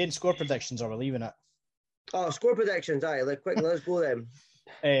 We're doing score predictions, or we're leaving it? Oh, score predictions, aye. Let's go then.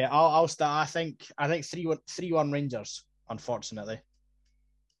 I'll start. I think 3-1 Rangers, unfortunately.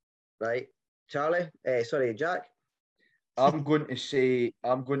 Right, Charlie. Sorry, Jack. I'm going to say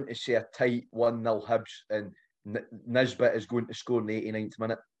a tight 1-0 Hibs, and Nisbet is going to score in the 89th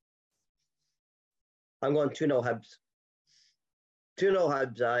minute. I'm going 2-0 Hibs.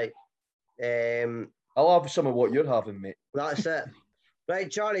 2-0 Hibs, aye. I'll have some of what you're having, mate. That's it.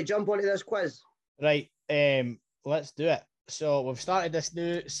 Right, Charlie, jump onto this quiz. Right, let's do it. So we've started this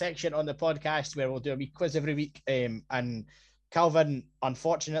new section on the podcast where we'll do a wee quiz every week, and Calvin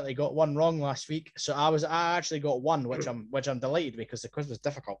unfortunately got one wrong last week, so I actually got one, which I'm delighted because the quiz was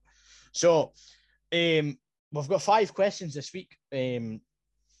difficult. So, we've got 5 questions this week. To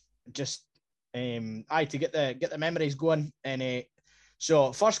get the memories going. And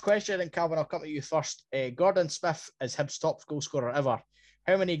so first question, and Calvin, I'll come to you first. Gordon Smith is Hibs' top goal scorer ever.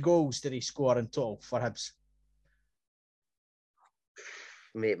 How many goals did he score in total for Hibs?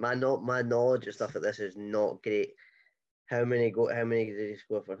 Mate, my knowledge and stuff like this is not great. How many did he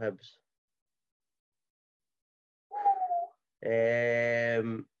score for Hibs?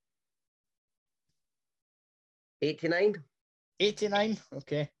 89. 89.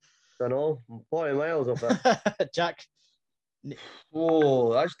 Okay. Don't know. 40 miles off it. Jack.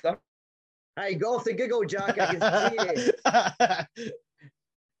 Oh, that's that. Hey, go off the giggle, Jack. I can see you.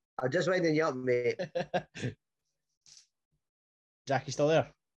 I'm just winding you up, mate. Jack, you still there?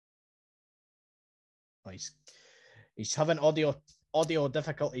 Oh, he's having audio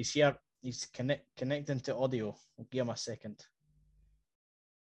difficulties here. He's connecting to audio. I'll give him a second.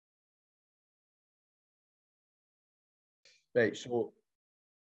 Right,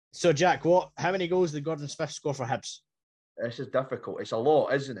 so Jack, how many goals did Gordon Smith score for Hibs? This is difficult. It's a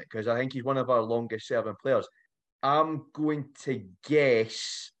lot, isn't it? Because I think he's one of our longest serving players. I'm going to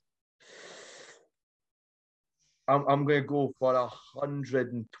guess. I'm going to go for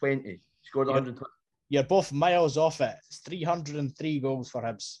 120. Scored 120. You're both miles off it. It's 303 goals for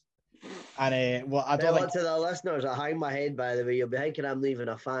Hibs. And I don't think to the listeners, I hang my head, by the way. You'll be thinking I'm leaving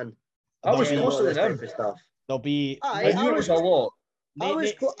a fan. I was closer than him. There'll be. I knew it was a lot.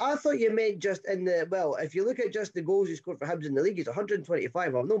 I thought you meant just in the. Well, if you look at just the goals he scored for Hibs in the league, he's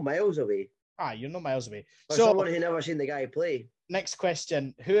 125. I'm no miles away. You're no miles away. For someone who never seen the guy play. Next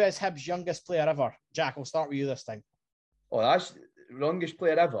question: who is Hibs' youngest player ever? Jack, we'll start with you this time. Oh, that's the youngest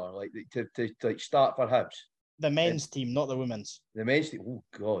player ever. Like to start for Hibs. The men's team, not the women's. The men's team. Oh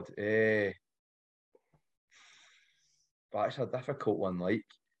God. That's a difficult one. Like,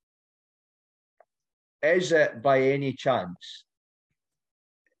 is it by any chance?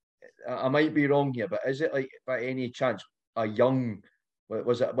 I might be wrong here, but is it like by any chance a young?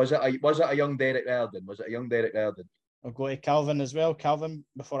 Was it a young Derek Riordan? Was it a young Derek Riordan? I'll go to Calvin as well. Calvin,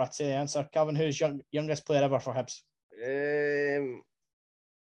 before I say the answer, Calvin, who's youngest player ever for Hibs?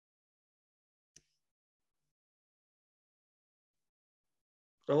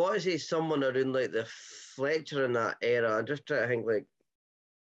 I want to say someone around like the Fletcher in that era. I'm just trying to think like.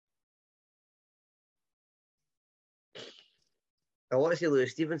 I want to say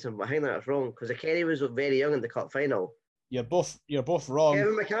Lewis Stevenson, but I think that's wrong because Kenny was very young in the cup final. You're both wrong.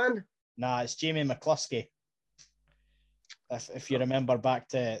 Kevin McCann? Nah, it's Jamie McCluskey. If you remember back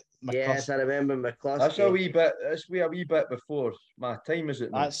to McCluskey. Yes, I remember McCluskey. That's a wee bit before my time, is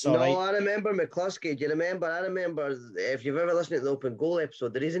it? That's all right. I remember McCluskey. Do you remember? I remember if you've ever listened to the Open Goal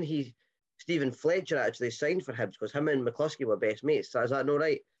episode, the reason Stephen Fletcher actually signed for Hibs because him and McCluskey were best mates. Is that no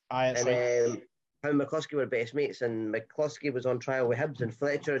right? Aye, that's right. Him and McCluskey were best mates, and McCluskey was on trial with Hibs, and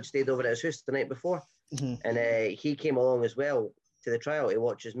Fletcher had stayed over at his house the night before, and he came along as well to the trial to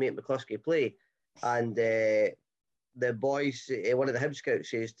watch his mate McCluskey play, and the boys, one of the Hibs scouts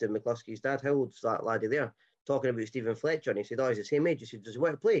says to McCluskey's dad, "How old's that laddie there?" Talking about Stephen Fletcher, and he said, "Oh, he's the same age." He said, "Does he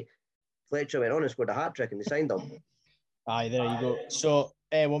want to play?" Fletcher went on and scored a hat-trick, and they signed him. Aye, there you go. So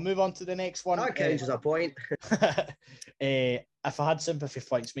we'll move on to the next one. That counts as a point. If I had sympathy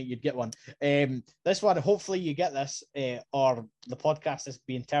points, mate, you'd get one. This one, hopefully you get this, or the podcast is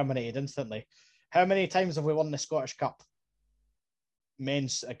being terminated instantly. How many times have we won the Scottish Cup?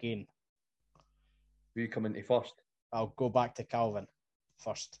 Men's again. Will you come into first? I'll go back to Calvin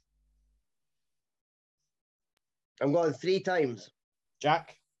first. I'm going 3 times.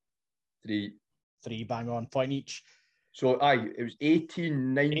 Jack? 3. 3, bang on, point each. So, it was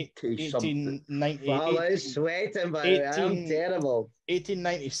 1890 something. 1890. Wow, I was sweating, but I'm terrible.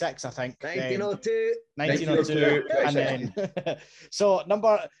 1896, I think. 1902. 1902. And then, so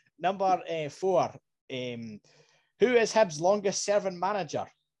number 4. Who is Hibs' longest serving manager?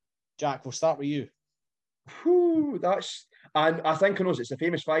 Jack, we'll start with you. And I think I know it's the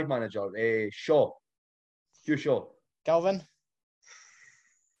famous 5 manager, Shaw. Hugh Shaw. Calvin?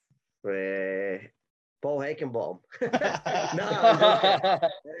 Paul Heckenbottom.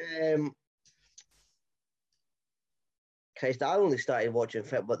 Christ, I only started watching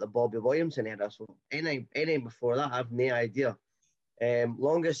football at the Bobby Williamson era, so any before that, I have no idea.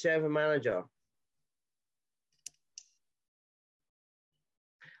 Longest serving manager.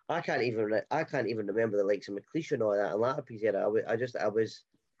 I can't even remember the likes of McLeish and all that and Latapy's era. I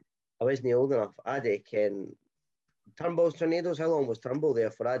wasn't old enough. Addy can Turnbull's Tornadoes. How long was Turnbull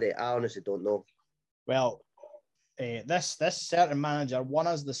there for Addy? I honestly don't know. Well, This certain manager won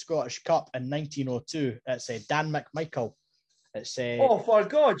us the Scottish Cup in 1902. It's Dan McMichael. It's Oh, for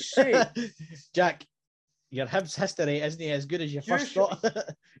God's sake. Jack, your Hibs history isn't as good as you first thought.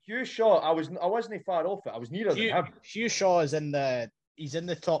 Hugh Shaw, I wasn't far off it. I was nearer than him. Hugh Shaw is he's in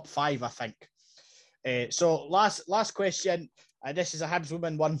the top 5, I think. So last question. This is a Hibs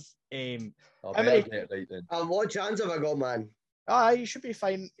woman one. How many? Get it right then. What chance have I got, man? You should be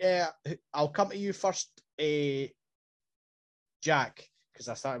fine. I'll come to you first, Jack, because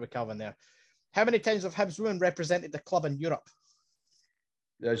I started with Calvin there. How many times have Hibs women represented the club in Europe?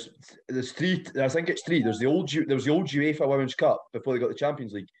 There's 3. I think it's 3. There was the old UEFA Women's Cup before they got the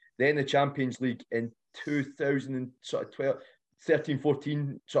Champions League. Then the Champions League in 2012, 13,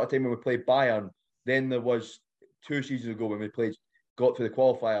 14 sort of time when we played Bayern. Then there was 2 seasons ago when we got through the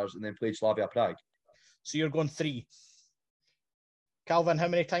qualifiers and then played Slavia Prague. So you're going 3. Calvin, how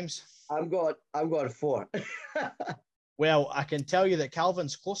many times? I'm going 4. Well, I can tell you that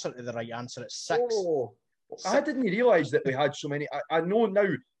Calvin's closer to the right answer. It's 6. Oh. I didn't realise that we had so many. I know now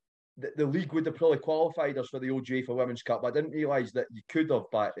that the league would have probably qualified us for the old UEFA Women's Cup, but I didn't realise that you could have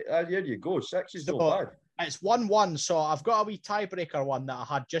backed it. There you go. 6 is so bad. It's 1-1, so I've got a wee tiebreaker one that I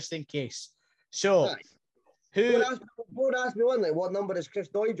had just in case. So, Don't ask me one, like what number is Chris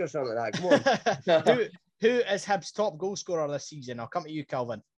Doidge or something like that. Come on. Who is Hibs' top goal scorer this season? I'll come to you,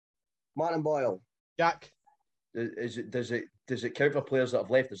 Calvin. Martin Boyle. Jack? Does it count for players that have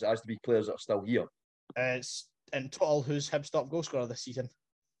left? Does it has to be players that are still here? It's in total. Who's Hibs' top goal scorer this season?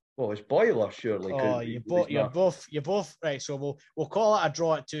 Well, it's Boiler, surely. Oh, you're both right. So we'll call it a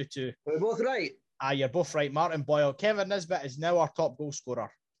draw at 2-2. We're both right. You're both right. Martin Boyle. Kevin Nisbet is now our top goal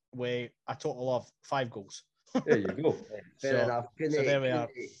scorer with a total of 5 goals. There you go. Fair enough. There we are.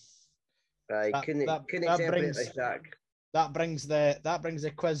 Right. That brings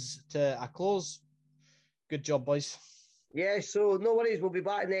the quiz to a close. Good job, boys. Yeah, so no worries. We'll be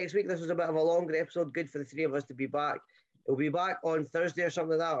back next week. This was a bit of a longer episode. Good for the 3 of us to be back. We'll be back on Thursday or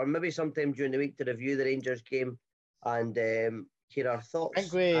something like that, or maybe sometime during the week to review the Rangers game and hear our thoughts. I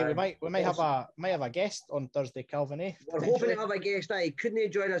think we might have a guest on Thursday, Calvin. We're hoping to have a guest. He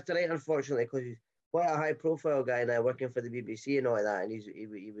couldn't join us tonight, unfortunately, because he's quite a high-profile guy now, working for the BBC and all that, and he was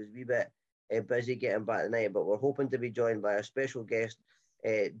a wee bit busy getting back tonight. But we're hoping to be joined by a special guest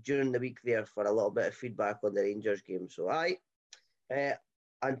during the week there for a little bit of feedback on the Rangers game. So,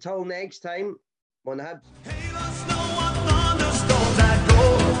 until next time, on the Hibs.